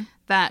student,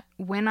 that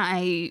when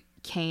I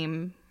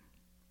came,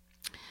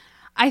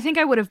 I think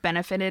I would have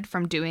benefited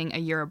from doing a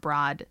year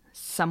abroad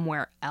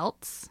somewhere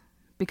else.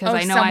 Because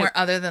I know somewhere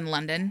other than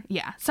London.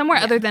 Yeah, somewhere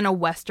other than a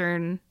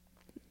Western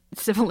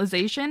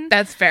civilization.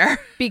 That's fair.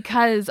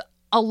 Because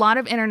a lot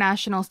of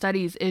international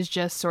studies is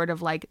just sort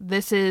of like,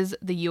 this is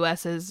the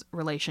U.S.'s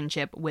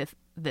relationship with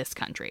this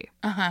country.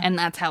 And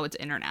that's how it's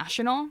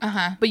international.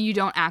 But you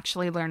don't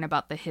actually learn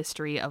about the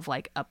history of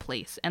like a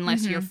place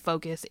unless your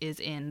focus is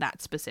in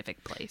that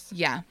specific place.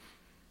 Yeah.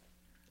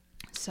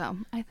 So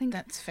I think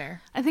that's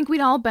fair. I think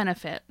we'd all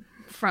benefit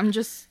from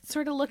just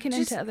sort of looking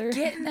into other...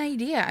 get an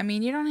idea. I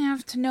mean, you don't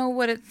have to know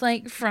what it's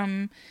like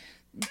from,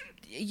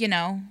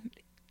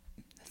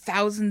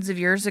 thousands of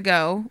years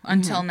ago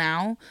until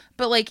now,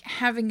 but like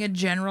having a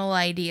general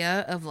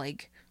idea of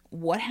like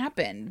what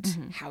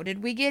happened, how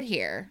did we get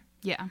here?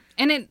 Yeah.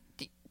 And it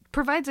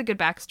provides a good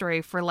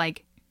backstory for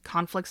like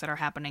conflicts that are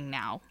happening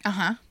now.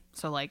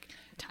 So like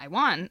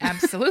Taiwan.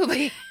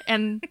 Absolutely.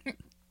 And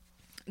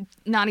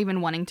not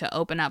even wanting to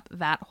open up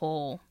that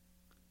whole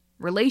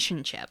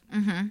relationship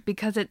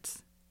because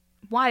it's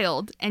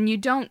wild and you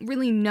don't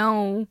really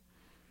know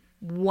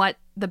what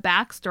the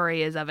backstory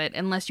is of it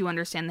unless you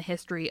understand the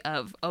history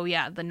of,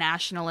 the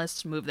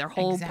nationalists moved their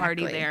whole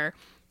party there,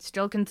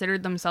 still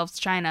considered themselves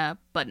China,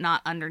 but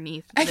not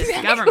underneath this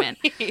government.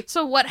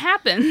 So what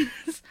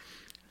happens?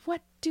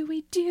 What do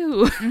we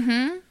do?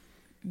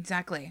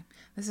 Exactly.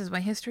 This is why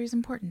history is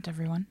important,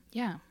 everyone.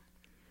 Yeah.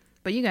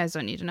 But you guys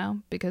don't need to know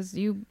because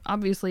you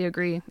obviously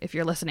agree if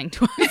you're listening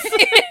to us.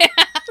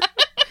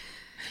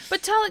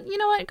 But you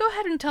know what? Go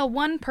ahead and tell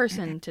one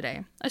person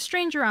today, a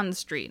stranger on the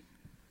street.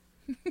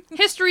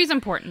 History's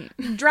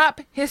important.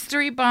 Drop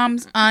history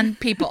bombs on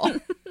people.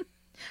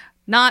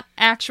 Not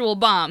actual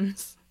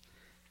bombs.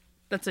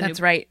 That's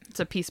right. It's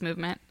a peace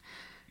movement.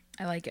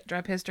 I like it.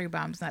 Drop history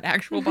bombs, not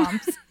actual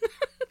bombs.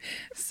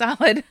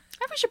 Solid.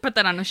 We should put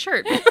that on a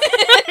shirt.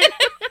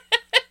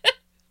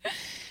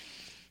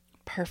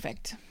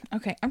 Perfect.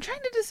 Okay, I'm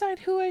trying to decide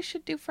who I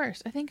should do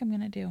first. I think I'm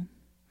going to do...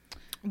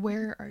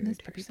 Where are This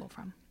your two people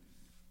from?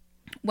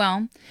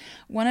 Well,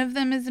 one of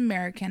them is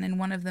American and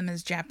one of them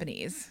is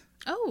Japanese.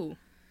 Oh.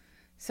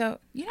 So,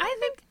 you know... I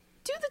think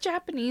do the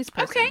Japanese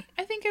person. Okay,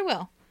 I think I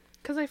will.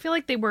 Because I feel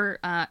like they were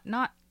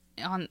not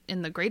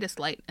in the greatest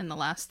light in the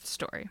last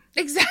story.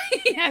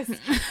 Exactly, yes.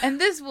 And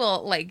this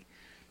will, like,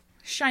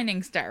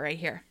 shining star right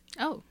here.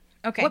 Oh.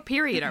 Okay. What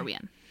period are we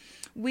in?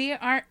 We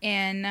are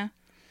in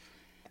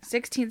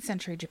 16th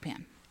century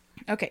Japan.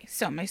 Okay,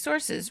 so my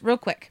sources, real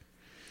quick.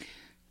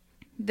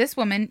 This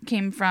woman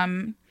came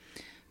from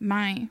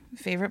my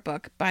favorite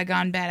book,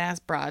 Bygone Badass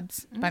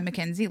Broads by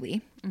Mackenzie Lee.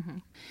 Mm-hmm.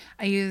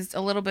 I used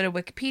a little bit of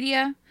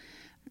Wikipedia,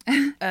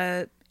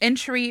 an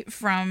entry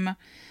from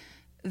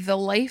The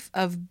Life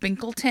of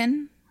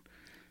Binkleton,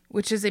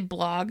 which is a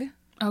blog.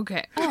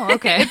 Okay. Oh,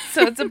 okay.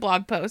 So it's a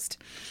blog post.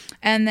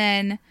 And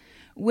then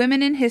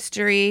Women in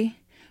History,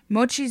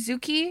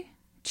 Mochizuki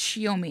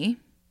Chiyomi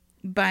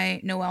by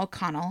Noelle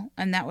Connell.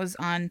 And that was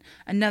on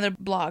another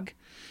blog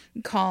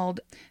called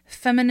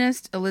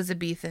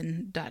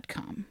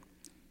feministelizabethan.com.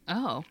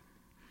 Oh.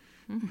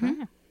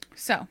 Mm-hmm.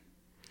 So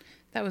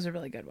that was a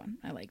really good one.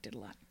 I liked it a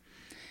lot.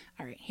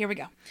 All right, here we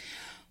go.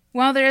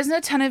 Well, there isn't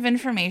a ton of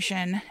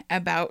information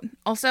about...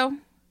 Also,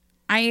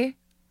 I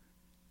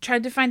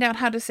tried to find out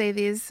how to say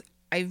these.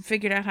 I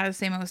figured out how to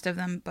say most of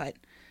them, but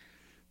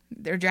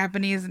they're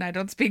Japanese and I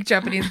don't speak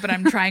Japanese, but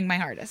I'm trying my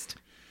hardest.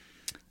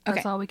 Okay.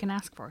 That's all we can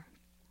ask for.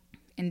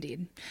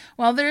 Indeed.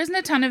 Well, there isn't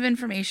a ton of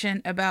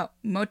information about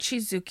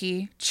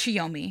Mochizuki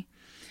Chiyomi.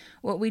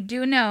 What we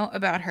do know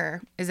about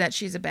her is that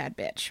she's a bad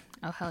bitch.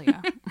 Oh, hell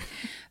yeah.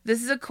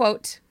 This is a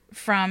quote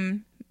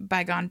from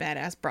Bygone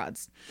Badass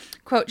Broads.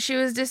 Quote, she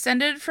was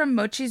descended from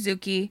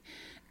Mochizuki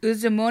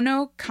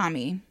Uzumono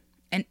Kami,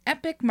 an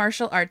epic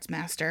martial arts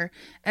master,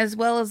 as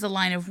well as a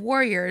line of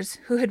warriors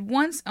who had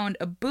once owned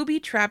a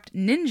booby-trapped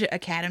ninja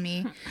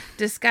academy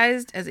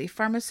disguised as a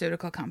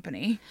pharmaceutical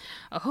company.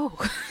 Oh.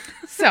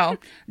 So,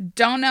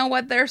 don't know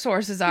what their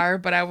sources are,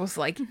 but I was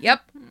like,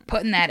 yep,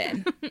 putting that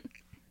in.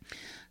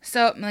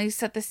 So, let me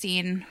set the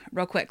scene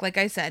real quick. Like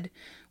I said,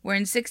 we're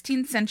in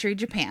 16th century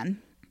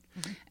Japan.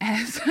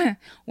 As,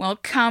 well,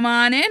 come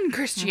on in,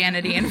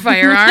 Christianity and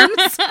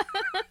firearms.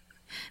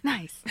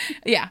 Nice.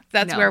 Yeah,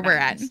 that's where we're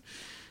at. Nice.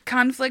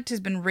 Conflict has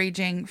been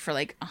raging for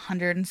like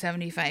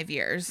 175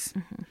 years.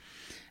 Mm-hmm.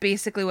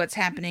 Basically, what's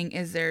happening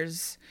is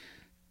there's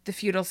the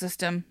feudal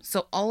system.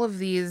 So all of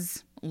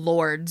these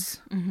lords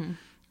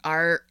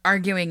are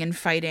arguing and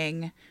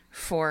fighting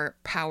for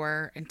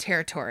power and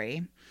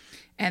territory.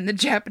 And the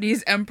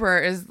Japanese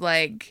emperor is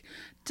like,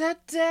 da,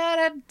 da,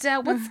 da, da,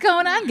 what's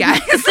going on,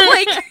 guys?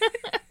 Like,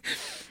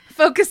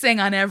 focusing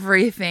on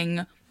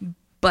everything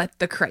but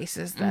the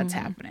crisis that's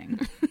happening.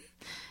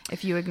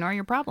 If you ignore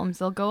your problems,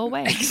 they'll go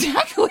away.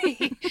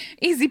 Exactly.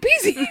 Easy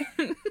peasy.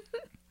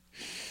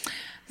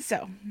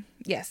 So,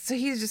 yes. So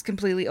he's just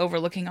completely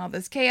overlooking all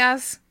this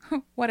chaos.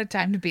 What a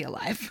time to be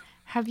alive.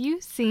 Have you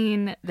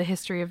seen The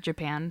History of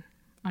Japan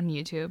on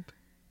YouTube?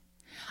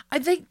 I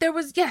think there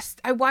was, yes,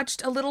 I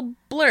watched a little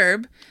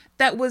blurb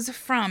that was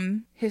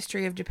from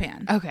History of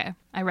Japan. Okay.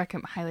 I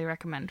highly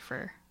recommend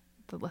for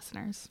the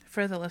listeners.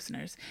 For the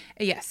listeners.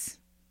 Yes.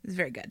 It's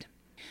very good.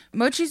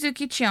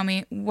 Mochizuki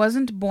Chiyomi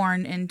wasn't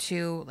born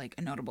into like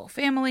a notable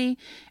family,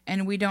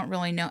 and we don't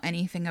really know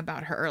anything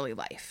about her early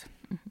life.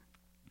 Mm-hmm.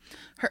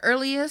 Her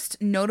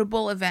earliest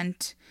notable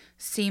event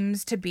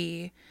seems to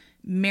be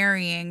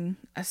marrying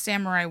a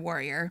samurai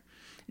warrior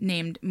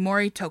named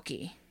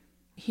Moritoki.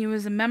 He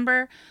was a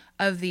member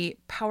of the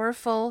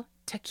powerful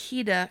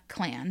Takeda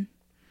clan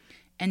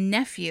and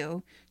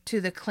nephew to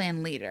the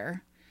clan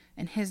leader,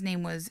 and his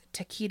name was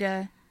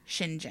Takeda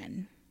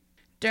Shingen.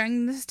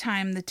 During this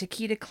time, the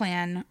Takeda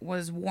clan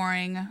was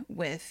warring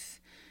with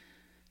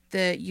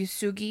the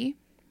Usugi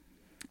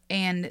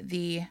and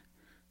the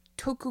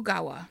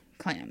Tokugawa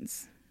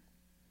clans.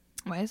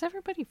 Why is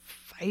everybody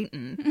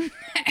fighting?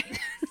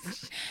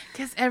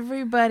 Because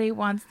everybody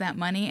wants that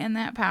money and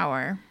that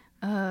power.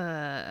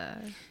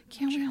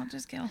 Can't we all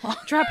just get along?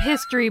 Drop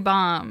history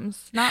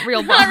bombs. Not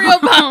real bombs. Not real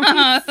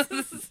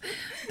bombs.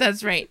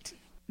 That's right.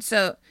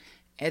 So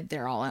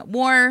they're all at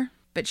war.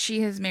 But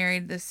she has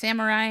married the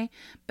samurai.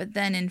 But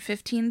then in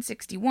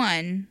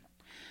 1561,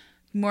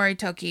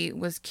 Moritoki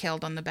was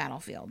killed on the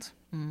battlefield.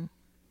 Mm.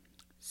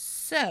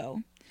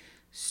 So,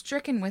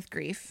 stricken with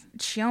grief,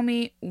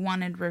 Chiyomi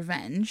wanted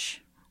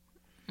revenge.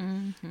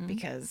 Mm-hmm.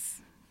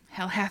 Because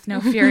hell hath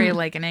no fury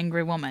like an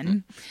angry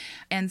woman.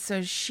 And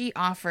so she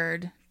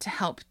offered to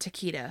help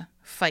Takeda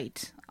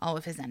fight all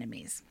of his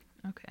enemies.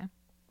 Okay.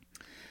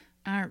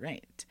 All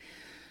right.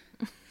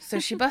 So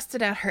she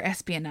busted out her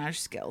espionage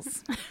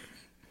skills.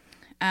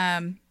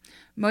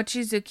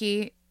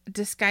 Mochizuki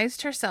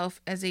disguised herself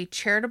as a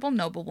charitable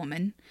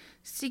noblewoman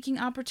seeking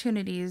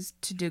opportunities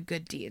to do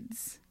good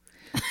deeds.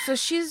 So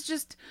she's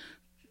just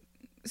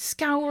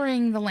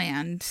scouring the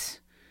land,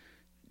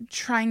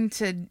 trying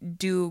to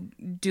do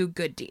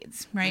good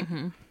deeds, right?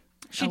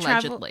 She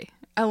Allegedly.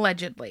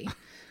 Allegedly.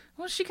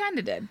 Well, she kind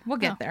of did. We'll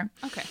get there.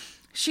 Okay.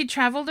 She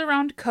traveled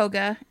around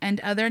Koga and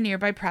other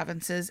nearby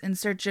provinces in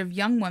search of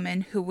young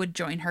women who would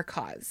join her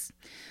cause.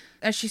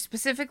 She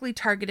specifically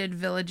targeted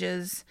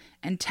villages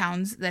and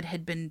towns that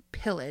had been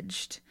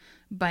pillaged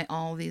by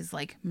all these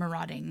like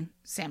marauding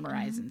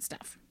samurais and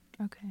stuff.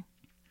 Okay.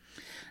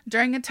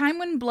 During a time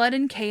when blood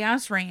and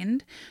chaos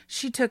reigned,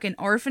 she took in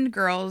orphaned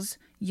girls,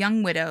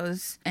 young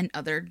widows, and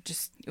other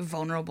just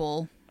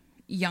vulnerable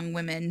young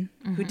women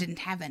who didn't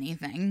have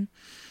anything,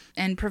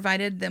 and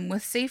provided them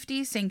with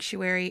safety,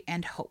 sanctuary,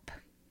 and hope.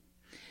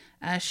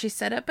 She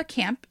set up a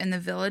camp in the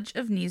village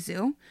of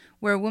Nizu,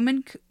 where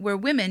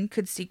women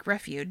could seek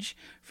refuge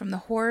from the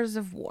horrors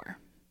of war.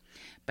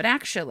 But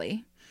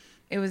actually,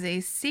 it was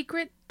a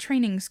secret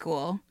training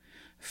school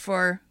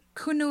for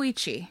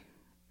kunoichi,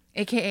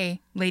 aka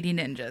lady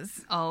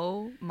ninjas.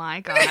 Oh my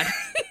god.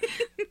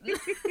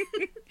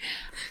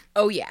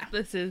 Oh yeah.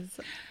 This is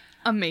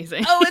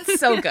amazing. Oh, it's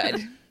so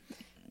good.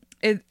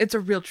 It's a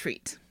real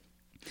treat.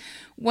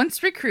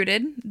 Once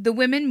recruited, the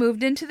women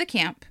moved into the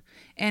camp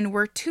and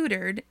were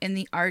tutored in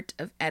the art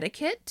of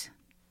etiquette,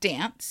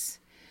 dance,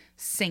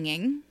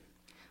 singing,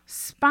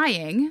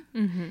 spying,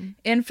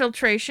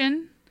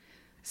 infiltration,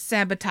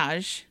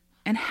 sabotage,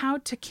 and how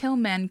to kill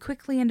men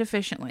quickly and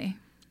efficiently.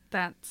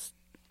 That's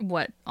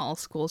what all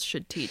schools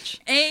should teach.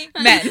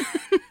 Amen.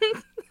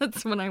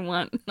 That's what I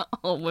want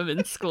all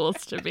women's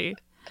schools to be.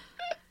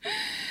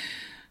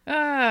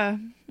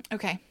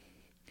 Okay.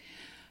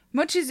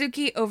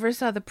 Mochizuki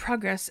oversaw the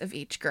progress of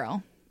each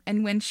girl,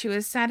 and when she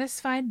was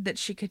satisfied that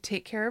she could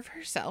take care of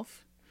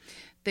herself,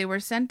 they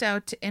were sent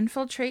out to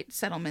infiltrate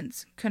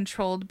settlements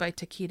controlled by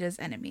Takeda's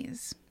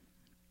enemies.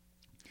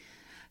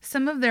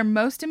 Some of their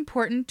most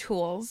important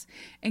tools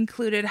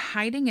included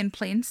hiding in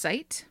plain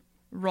sight,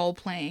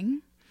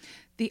 role-playing,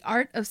 the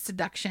art of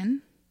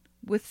seduction,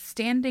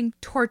 withstanding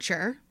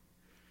torture,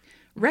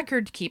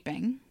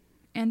 record-keeping,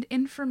 and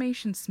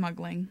information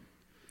smuggling.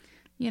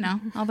 You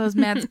know, all those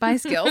mad spy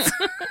skills.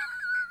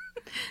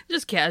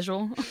 Just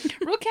casual.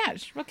 Real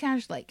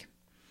cash like.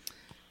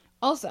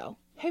 Also,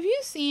 have you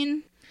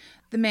seen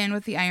The Man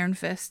with the Iron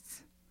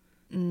Fists?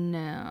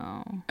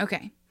 No.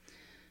 Okay.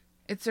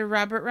 It's a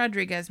Robert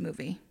Rodriguez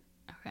movie.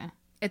 Okay.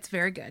 It's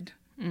very good.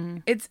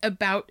 It's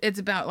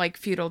about like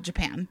feudal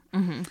Japan.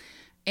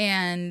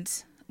 And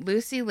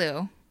Lucy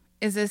Liu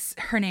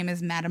her name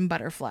is Madame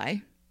Butterfly.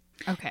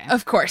 Okay.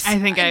 Of course. I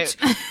think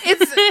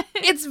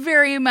it's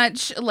very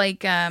much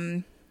like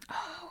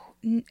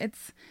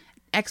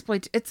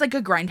it's like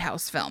a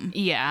grindhouse film.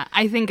 Yeah,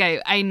 I think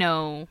I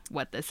know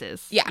what this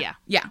is. Yeah.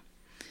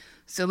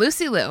 So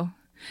Lucy Liu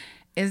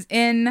is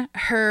in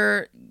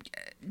her,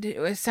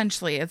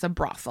 essentially it's a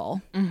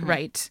brothel,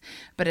 right?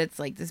 But it's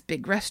like this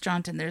big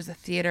restaurant and there's a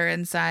theater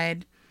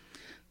inside.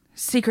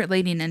 Secret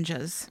lady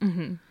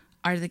ninjas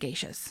are the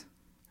geishas.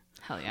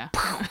 Hell yeah.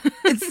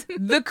 It's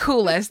the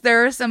coolest.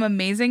 There are some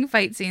amazing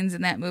fight scenes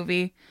in that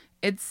movie.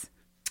 It's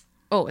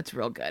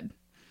real good.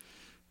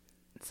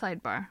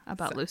 Sidebar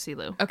about Lucy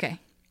Liu. Okay.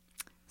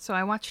 So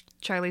I watched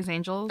Charlie's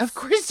Angels. Of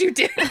course you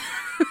did.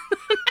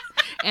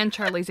 And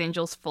Charlie's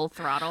Angels Full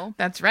Throttle.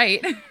 That's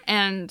right.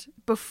 And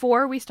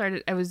before we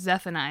started, it was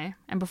Zeth and I,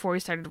 and before we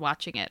started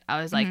watching it,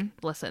 I was like,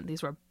 listen,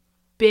 these were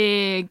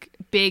big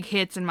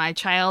hits in my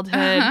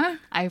childhood.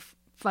 I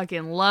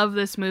fucking love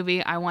this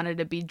movie. I wanted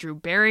to be Drew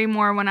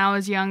Barrymore when I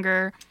was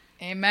younger.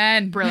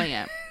 Amen.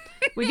 Brilliant.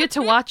 We get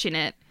to watching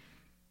it.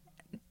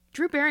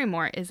 Drew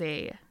Barrymore is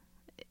a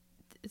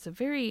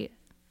very,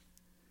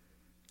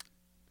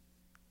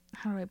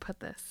 how do I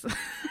put this?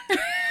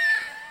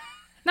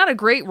 Not a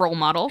great role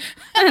model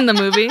in the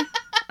movie.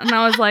 And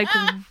I was like,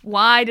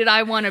 why did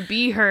I want to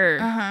be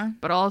her?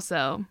 But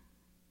also,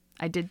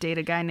 I did date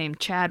a guy named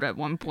Chad at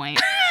one point.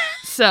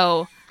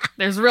 So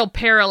there's a real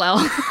parallel.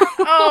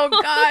 Oh,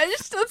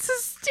 gosh. That's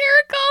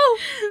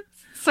hysterical.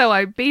 So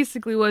I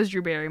basically was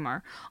Drew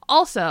Barrymore.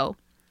 Also,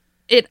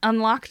 it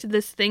unlocked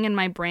this thing in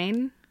my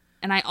brain.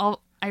 And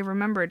I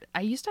remembered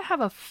I used to have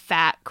a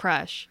fat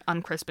crush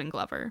on Crispin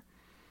Glover.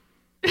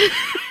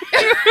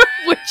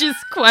 Which is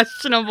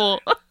questionable.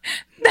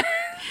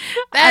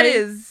 That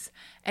is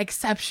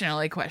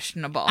exceptionally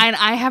questionable. And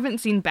I haven't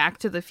seen Back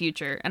to the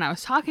Future, and I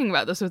was talking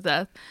about this with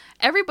Beth.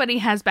 Everybody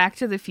has Back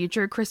to the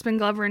Future Crispin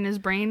Glover in his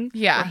brain.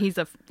 Yeah. Where he's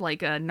a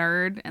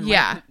nerd and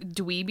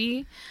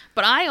dweeby.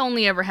 But I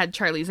only ever had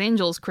Charlie's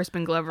Angels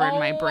Crispin Glover in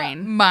my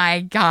brain.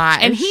 My gosh.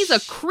 And he's a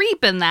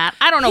creep in that.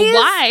 I don't know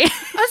why.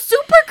 A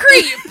super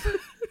creep.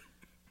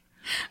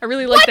 I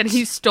really like that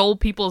he stole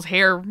people's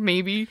hair,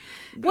 maybe.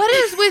 What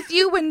is with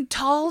you and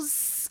tall,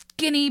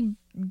 skinny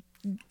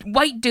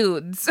white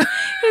dudes?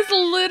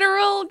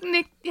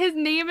 His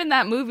name in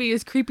that movie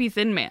is Creepy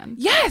Thin Man.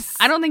 Yes.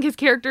 I don't think his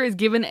character is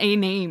given a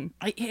name.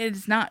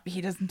 It's not. He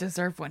doesn't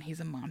deserve one. He's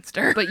a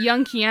monster. But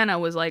young Kiana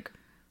was like,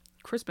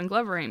 Crispin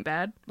Glover ain't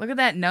bad. Look at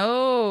that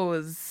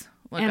nose.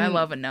 Look, I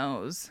love a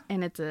nose.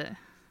 And it's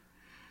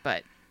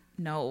But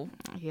no.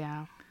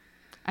 Yeah.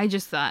 I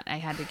just thought I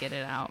had to get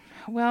it out.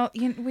 Well,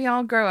 we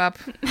all grow up.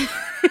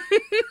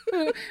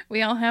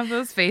 We all have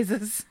those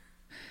phases.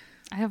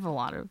 I have a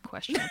lot of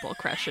questionable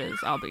crushes,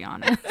 I'll be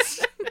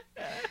honest.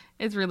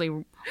 It's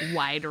really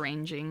wide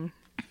ranging.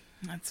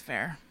 That's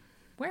fair.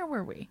 Where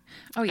were we?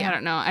 Oh, yeah. I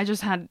don't know.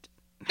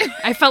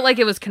 I felt like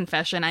it was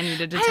confession. I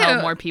needed to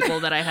tell more people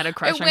that I had a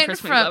crush on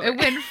Crispin Glover. It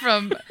went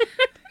from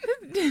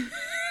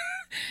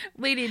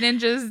Lady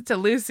Ninjas to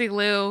Lucy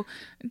Liu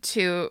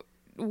to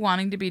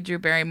wanting to be Drew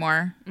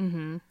Barrymore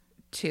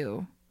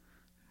to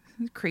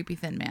creepy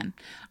thin man.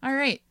 All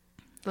right.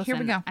 Listen,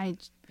 here we go. I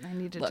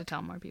needed to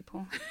tell more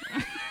people.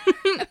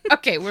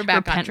 Okay, we're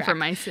back on Repent track. for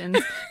my sins.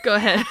 Go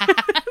ahead.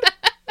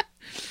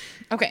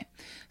 Okay.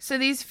 So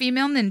these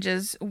female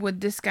ninjas would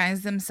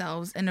disguise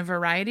themselves in a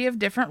variety of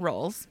different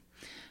roles.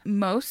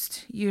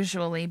 Most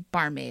usually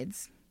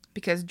barmaids,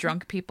 because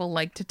drunk people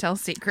like to tell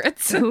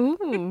secrets.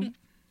 Ooh.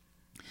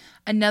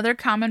 Another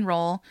common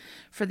role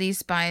for these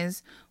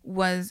spies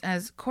was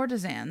as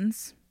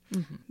courtesans,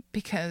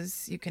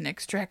 because you can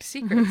extract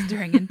secrets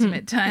during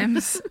intimate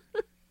times.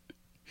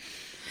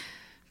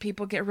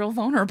 People get real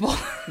vulnerable.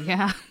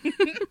 Yeah.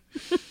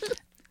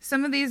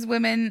 Some of these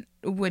women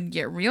would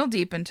get real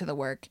deep into the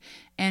work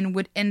and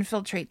would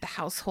infiltrate the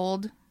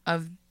household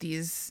of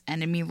these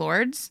enemy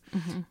lords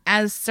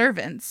as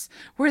servants,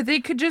 where they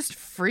could just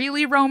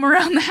freely roam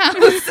around the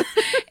house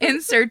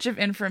in search of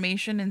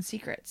information and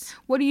secrets.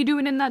 What are you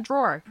doing in that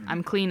drawer?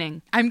 I'm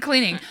cleaning. I'm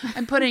cleaning.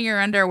 I'm putting your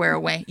underwear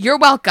away. You're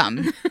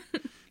welcome.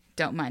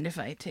 Don't mind if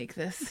I take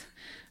this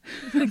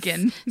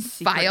again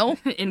file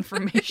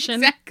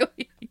information.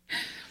 Exactly.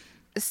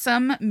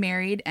 Some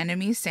married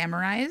enemy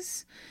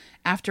samurais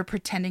after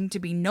pretending to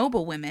be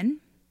noble women,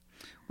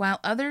 while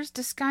others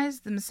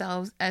disguised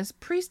themselves as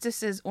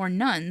priestesses or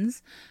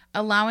nuns,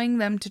 allowing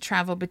them to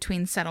travel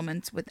between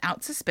settlements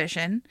without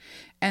suspicion,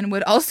 and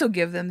would also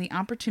give them the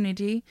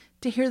opportunity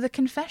to hear the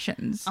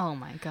confessions Oh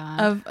my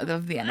God.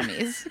 of the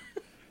enemies.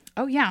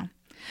 Oh, yeah.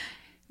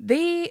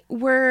 They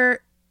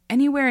were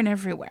anywhere and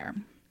everywhere.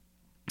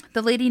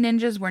 The lady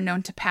ninjas were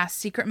known to pass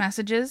secret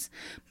messages,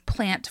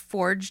 plant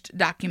forged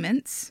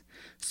documents,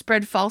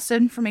 spread false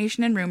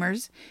information and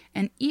rumors,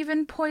 and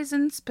even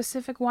poison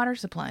specific water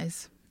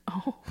supplies.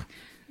 Oh.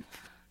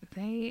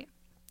 I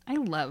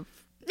love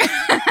it.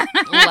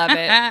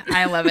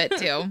 I love it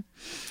too.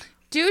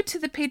 Due to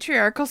the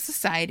patriarchal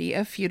society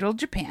of feudal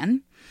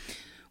Japan,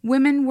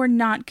 women were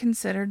not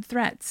considered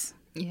threats.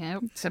 Yeah.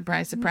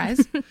 Surprise,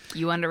 surprise.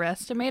 You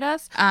underestimate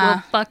us? We'll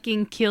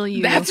fucking kill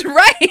you. That's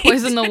right.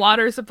 Poison the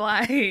water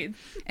supply.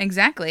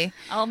 Exactly.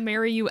 I'll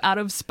marry you out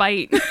of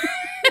spite.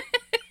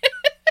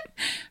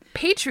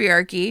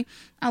 Patriarchy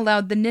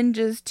allowed the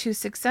ninjas to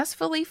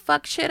successfully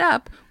fuck shit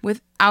up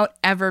without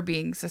ever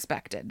being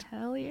suspected.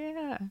 Hell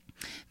yeah.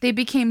 They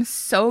became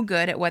so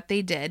good at what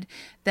they did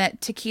that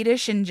Takeda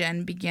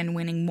Shingen began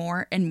winning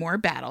more and more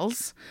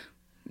battles.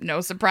 No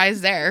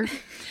surprise there.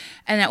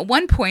 And at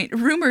one point,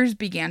 rumors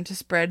began to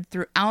spread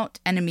throughout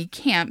enemy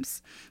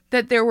camps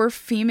that there were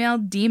female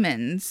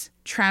demons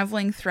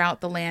traveling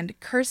throughout the land,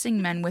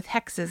 cursing men with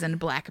hexes and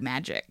black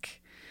magic.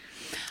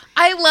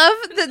 I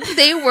love that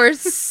they were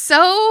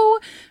so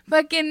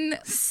fucking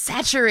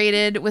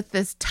saturated with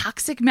this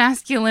toxic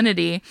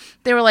masculinity.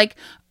 They were like,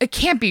 it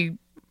can't be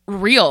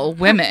real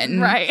women.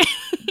 Right.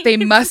 They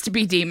must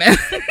be demons.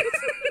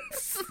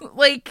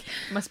 Like,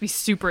 Must be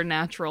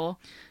supernatural.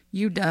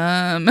 you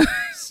dumb.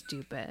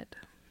 Stupid.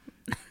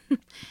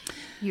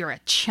 You're a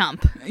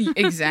chump.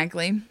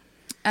 Exactly.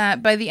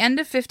 By the end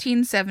of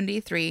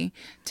 1573,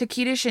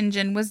 Takeda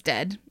Shingen was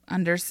dead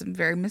under some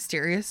very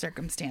mysterious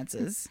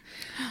circumstances.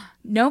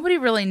 Nobody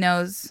really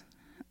knows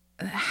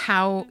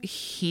how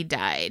he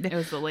died. It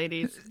was the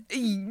ladies.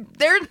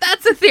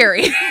 That's a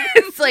theory.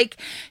 It's like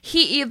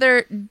he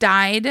either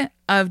died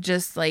of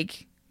just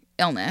like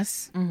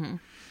illness. Mm-hmm.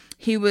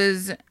 He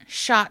was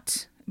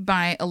shot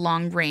by a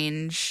long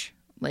range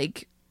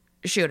like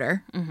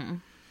shooter. Mm-hmm.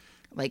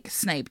 Like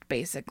sniped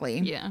basically.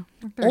 Yeah.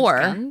 Or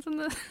guns in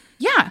the...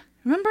 yeah,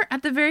 remember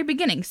at the very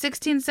beginning,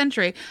 16th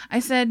century, I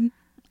said,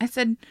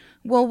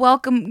 well,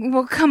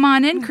 come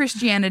on in,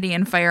 Christianity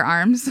and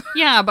firearms.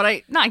 Yeah, but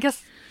I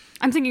guess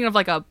I'm thinking of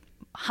like a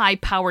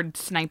high-powered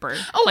sniper.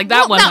 Oh, like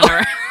that well, wasn't no.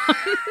 around.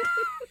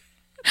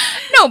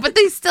 No, but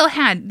they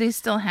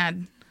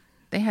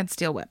had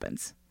steel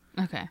weapons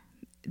Okay.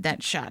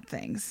 that shot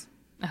things.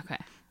 Okay.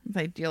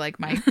 Like, do you like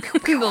my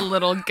The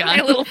little gun.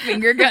 my little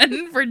finger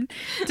gun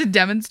to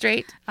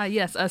demonstrate?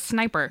 Yes, a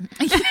sniper.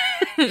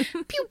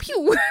 Pew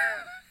pew.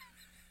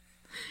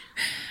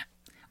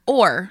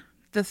 Or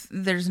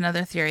there's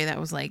another theory that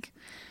was like,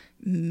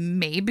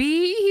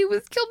 maybe he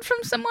was killed from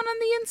someone on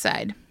the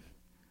inside.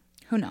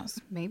 Who knows?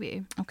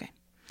 Maybe. Okay.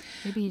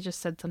 Maybe he just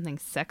said something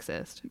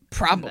sexist.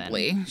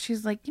 Probably.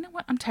 She's like, you know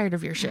what? I'm tired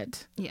of your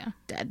shit. Yeah.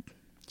 Dead.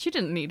 She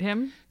didn't need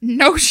him.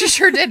 No, she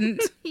sure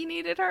didn't. He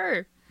needed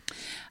her.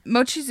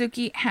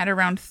 Mochizuki had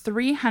around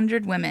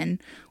 300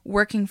 women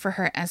working for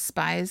her as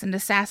spies and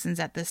assassins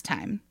at this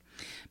time.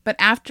 But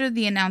after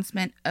the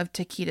announcement of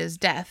Takeda's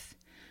death,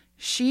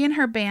 she and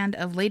her band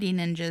of lady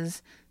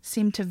ninjas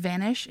seemed to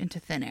vanish into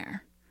thin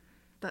air.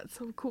 That's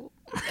so cool.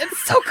 It's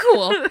so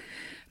cool.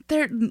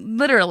 They're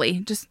literally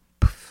just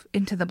poof,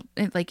 into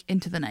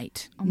the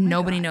night.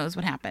 Nobody knows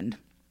what happened.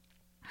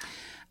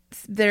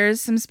 There's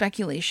some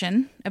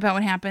speculation about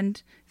what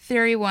happened.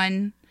 Theory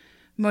 1,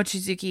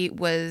 Mochizuki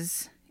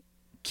was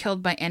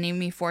killed by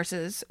enemy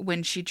forces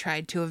when she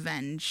tried to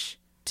avenge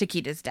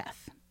Takita's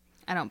death.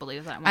 I don't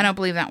believe that one. I don't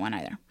believe that one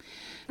either.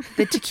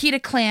 The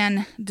Takita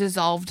clan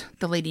dissolved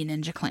the Lady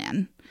Ninja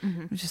clan.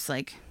 It was just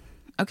like,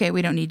 okay,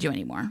 we don't need you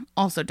anymore.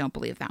 Also, don't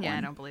believe that one. Yeah,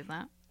 I don't believe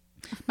that.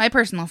 My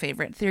personal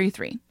favorite, Theory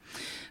 3.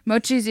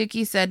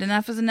 Mochizuki said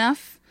enough is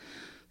enough.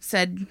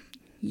 Said,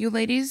 you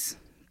ladies,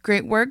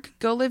 great work.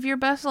 Go live your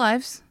best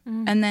lives.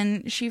 And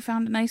then she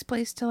found a nice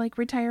place to like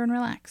retire and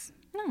relax.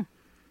 No.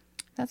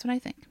 That's what I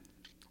think.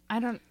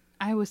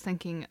 I was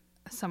thinking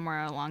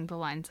somewhere along the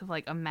lines of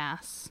like a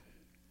mass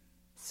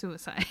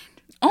suicide.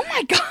 Oh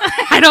my God.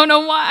 I don't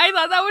know why I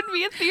thought that would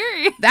be a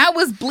theory. That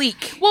was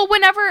bleak. Well,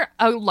 whenever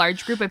a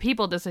large group of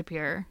people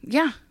disappear,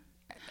 Yeah.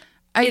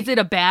 is it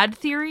a bad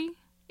theory?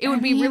 It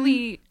would be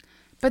really...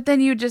 But then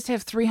you just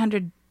have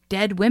 300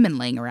 dead women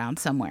laying around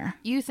somewhere.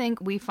 You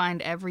think we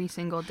find every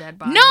single dead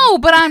body? No,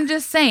 but I'm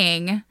just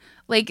saying,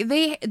 like,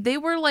 they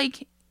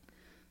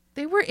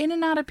were in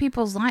and out of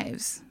people's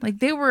lives. Like,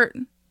 they were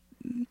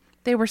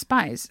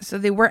spies, so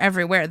they were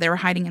everywhere. They were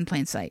hiding in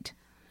plain sight.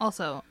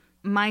 Also,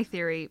 my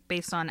theory,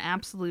 based on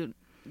absolute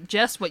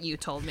just what you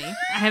told me,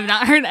 I have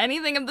not heard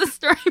anything of this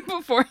story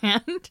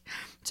beforehand,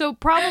 so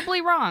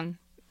probably wrong.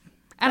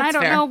 And That's I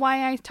don't fair. know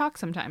why I talk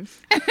sometimes.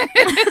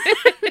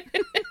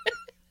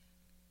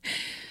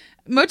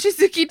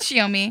 Mochizuki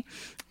Chiyomi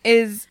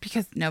is,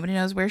 because nobody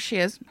knows where she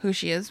is, who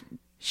she is.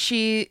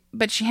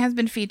 But she has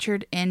been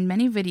featured in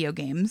many video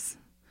games.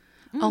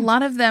 A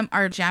lot of them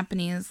are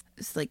Japanese,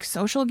 like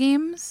social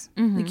games.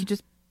 Like you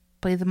just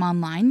play them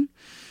online.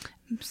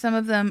 Some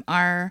of them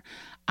are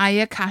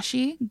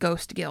Ayakashi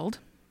Ghost Guild,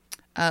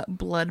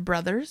 Blood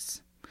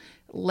Brothers,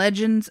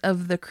 Legends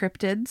of the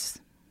Cryptids,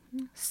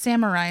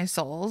 Samurai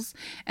Souls,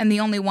 and the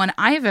only one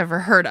I've ever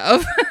heard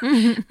of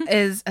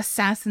is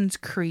Assassin's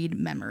Creed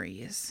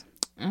Memories.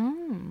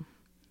 Oh,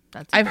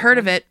 I've heard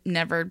of it,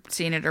 never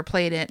seen it or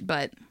played it,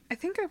 but I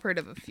think I've heard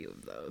of a few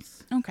of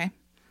those. okay.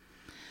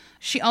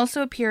 She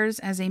also appears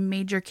as a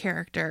major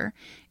character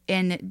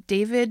in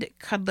David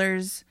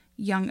Cudler's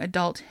young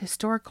adult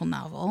historical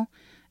novel,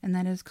 and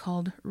that is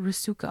called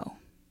Risuko.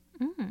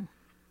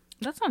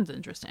 That sounds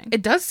interesting.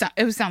 It does.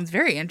 It sounds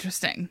very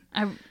interesting.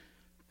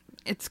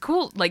 It's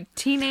cool, like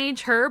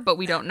teenage her, but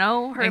we don't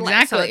know her.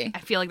 Exactly. So I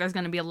feel like there's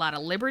going to be a lot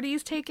of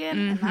liberties taken,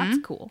 and that's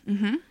cool.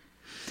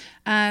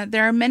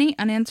 There are many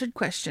unanswered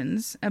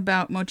questions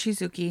about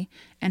Mochizuki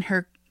and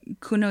her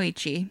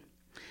kunoichi,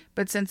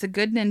 but since a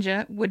good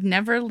ninja would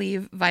never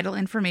leave vital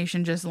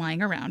information just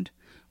lying around,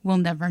 we'll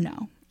never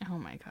know. Oh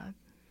my god,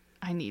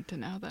 I need to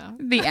know though.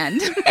 The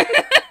end.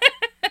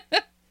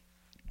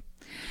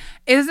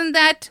 Isn't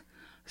that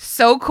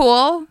so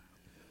cool?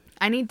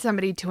 I need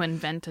somebody to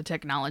invent a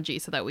technology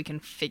so that we can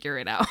figure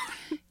it out.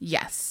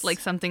 Yes. Like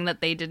something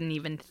that they didn't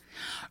even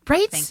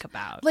right? think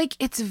about. Like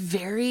it's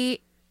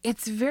very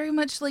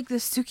much like the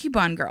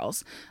Sukiban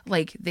girls.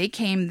 Like they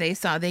came, they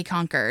saw, they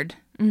conquered.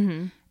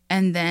 And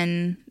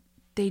then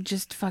they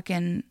just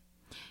fucking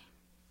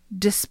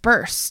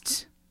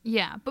dispersed.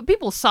 Yeah, but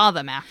people saw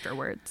them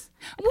afterwards.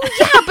 Well,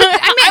 yeah, but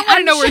I mean, I want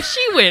to know where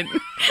she went.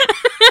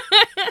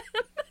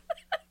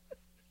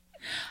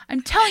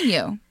 I'm telling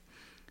you,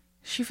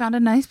 she found a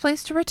nice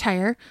place to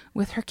retire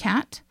with her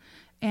cat,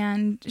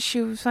 and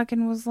she was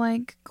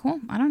like,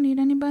 cool, I don't need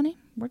anybody.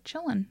 We're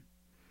chilling.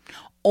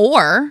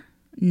 Or,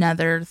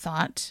 another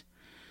thought,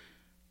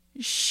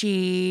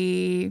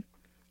 she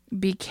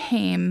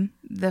became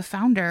the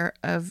founder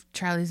of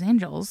Charlie's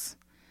Angels.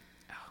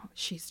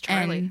 She's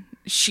Charlie. And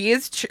she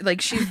is,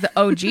 she's the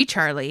OG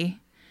Charlie,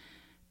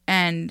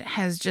 and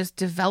has just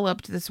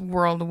developed this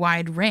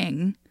worldwide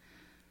ring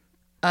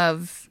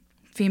of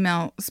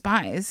female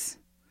spies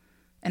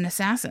and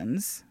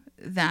assassins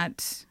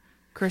that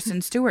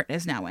Kristen Stewart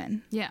is now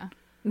in. Yeah.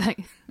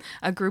 Like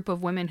a group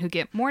of women who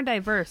get more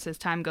diverse as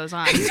time goes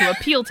on to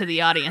appeal to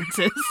the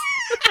audiences.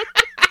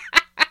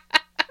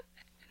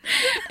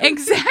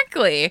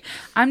 Exactly.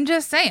 I'm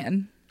just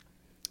saying.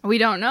 We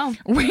don't know.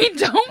 We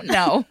don't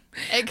know.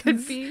 It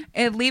could be.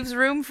 It leaves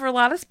room for a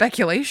lot of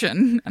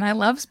speculation, and I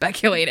love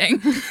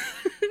speculating.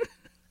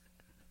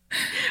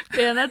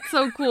 Man, that's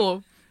so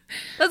cool.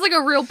 That's like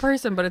a real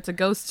person, but it's a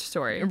ghost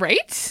story.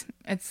 Right?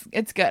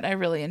 It's good. I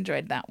really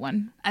enjoyed that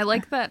one. I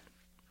like that.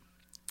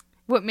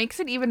 What makes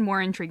it even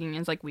more intriguing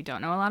is like we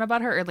don't know a lot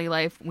about her early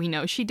life. We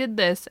know she did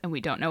this, and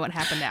we don't know what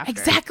happened after.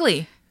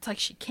 Exactly. It's like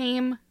she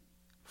came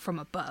from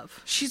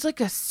above. She's like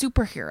a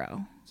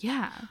superhero.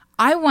 Yeah.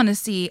 I want to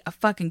see a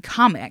fucking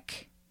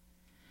comic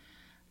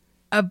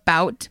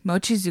about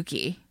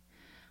Mochizuki,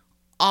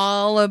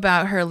 all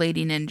about her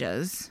lady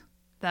ninjas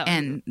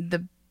and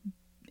the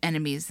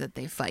enemies that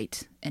they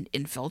fight and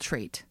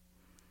infiltrate.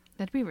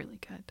 That'd be really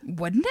good.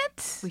 Wouldn't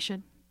it? We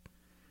should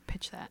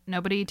pitch that.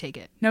 Nobody take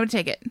it. No,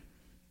 take it.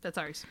 That's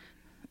ours.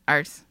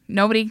 Ours.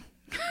 Nobody.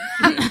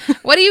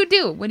 What do you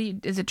do?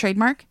 Is it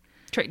trademark?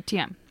 Trade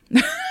TM.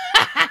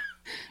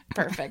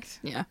 Perfect.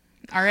 Yeah.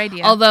 All right,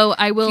 yeah. Although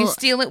I If will, you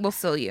steal it, we'll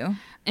sue you.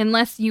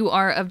 unless you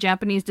are of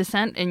Japanese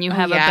descent and you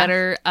have yeah. a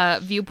better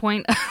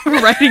viewpoint of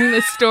writing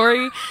this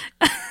story,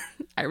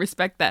 I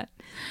respect that.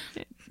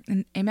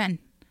 And amen.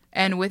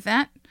 And with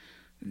that,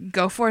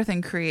 go forth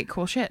and create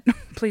cool shit.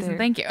 Please and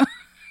thank you.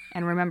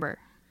 And remember,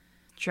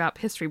 drop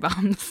history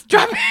bombs.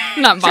 Drop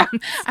Not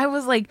bombs. I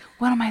was like,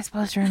 what am I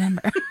supposed to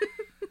remember?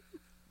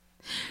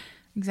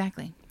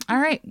 Exactly. All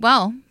right.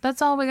 Well,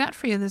 that's all we got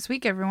for you this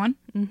week, everyone.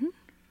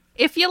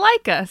 If you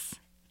like us,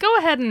 go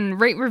ahead and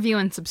rate, review,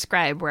 and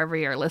subscribe wherever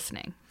you're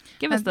listening.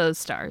 Give us those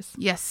stars.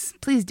 Yes,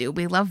 please do.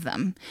 We love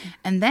them.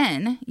 And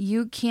then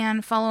you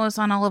can follow us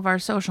on all of our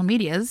social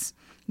medias.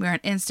 We're on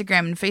Instagram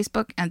and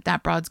Facebook at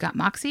That Broad's Got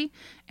Moxie,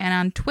 and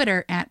on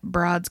Twitter at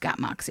Broad's Got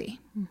Moxie.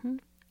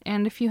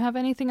 And if you have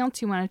anything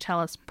else you want to tell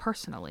us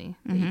personally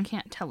that you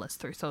can't tell us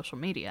through social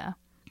media,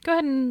 go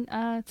ahead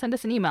and send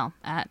us an email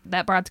at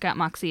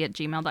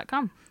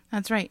thatbroadsgotmoxie@gmail.com.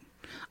 That's right.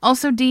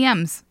 Also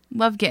DMs.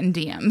 Love getting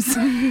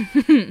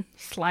DMs.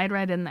 Slide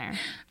right in there.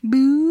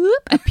 Boop.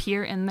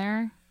 Appear in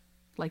there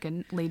like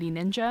a lady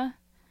ninja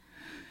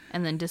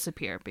and then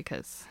disappear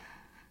because...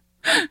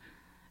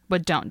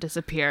 But don't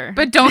disappear.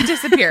 But don't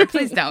disappear.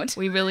 Please don't.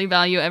 We really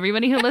value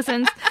everybody who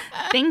listens.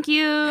 Thank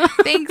you.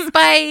 Thanks.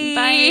 Bye.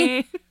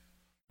 Bye.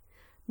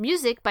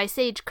 Music by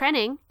Sage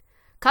Krenning.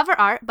 Cover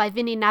art by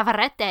Vinny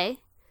Navarrete.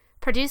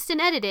 Produced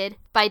and edited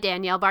by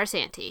Danielle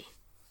Barsanti.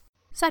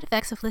 Side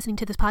effects of listening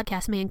to this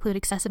podcast may include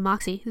excessive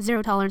moxie,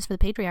 zero tolerance for the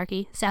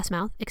patriarchy, sass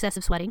mouth,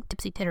 excessive sweating,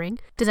 tipsy tittering,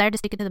 desire to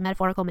stick it to the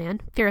metaphorical man,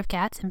 fear of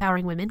cats,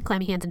 empowering women,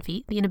 clammy hands and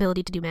feet, the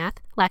inability to do math,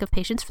 lack of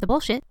patience for the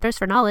bullshit, thirst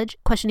for knowledge,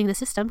 questioning the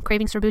system,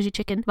 cravings for bougie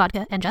chicken,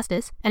 vodka, and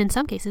justice, and in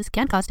some cases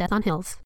can cause death on hills.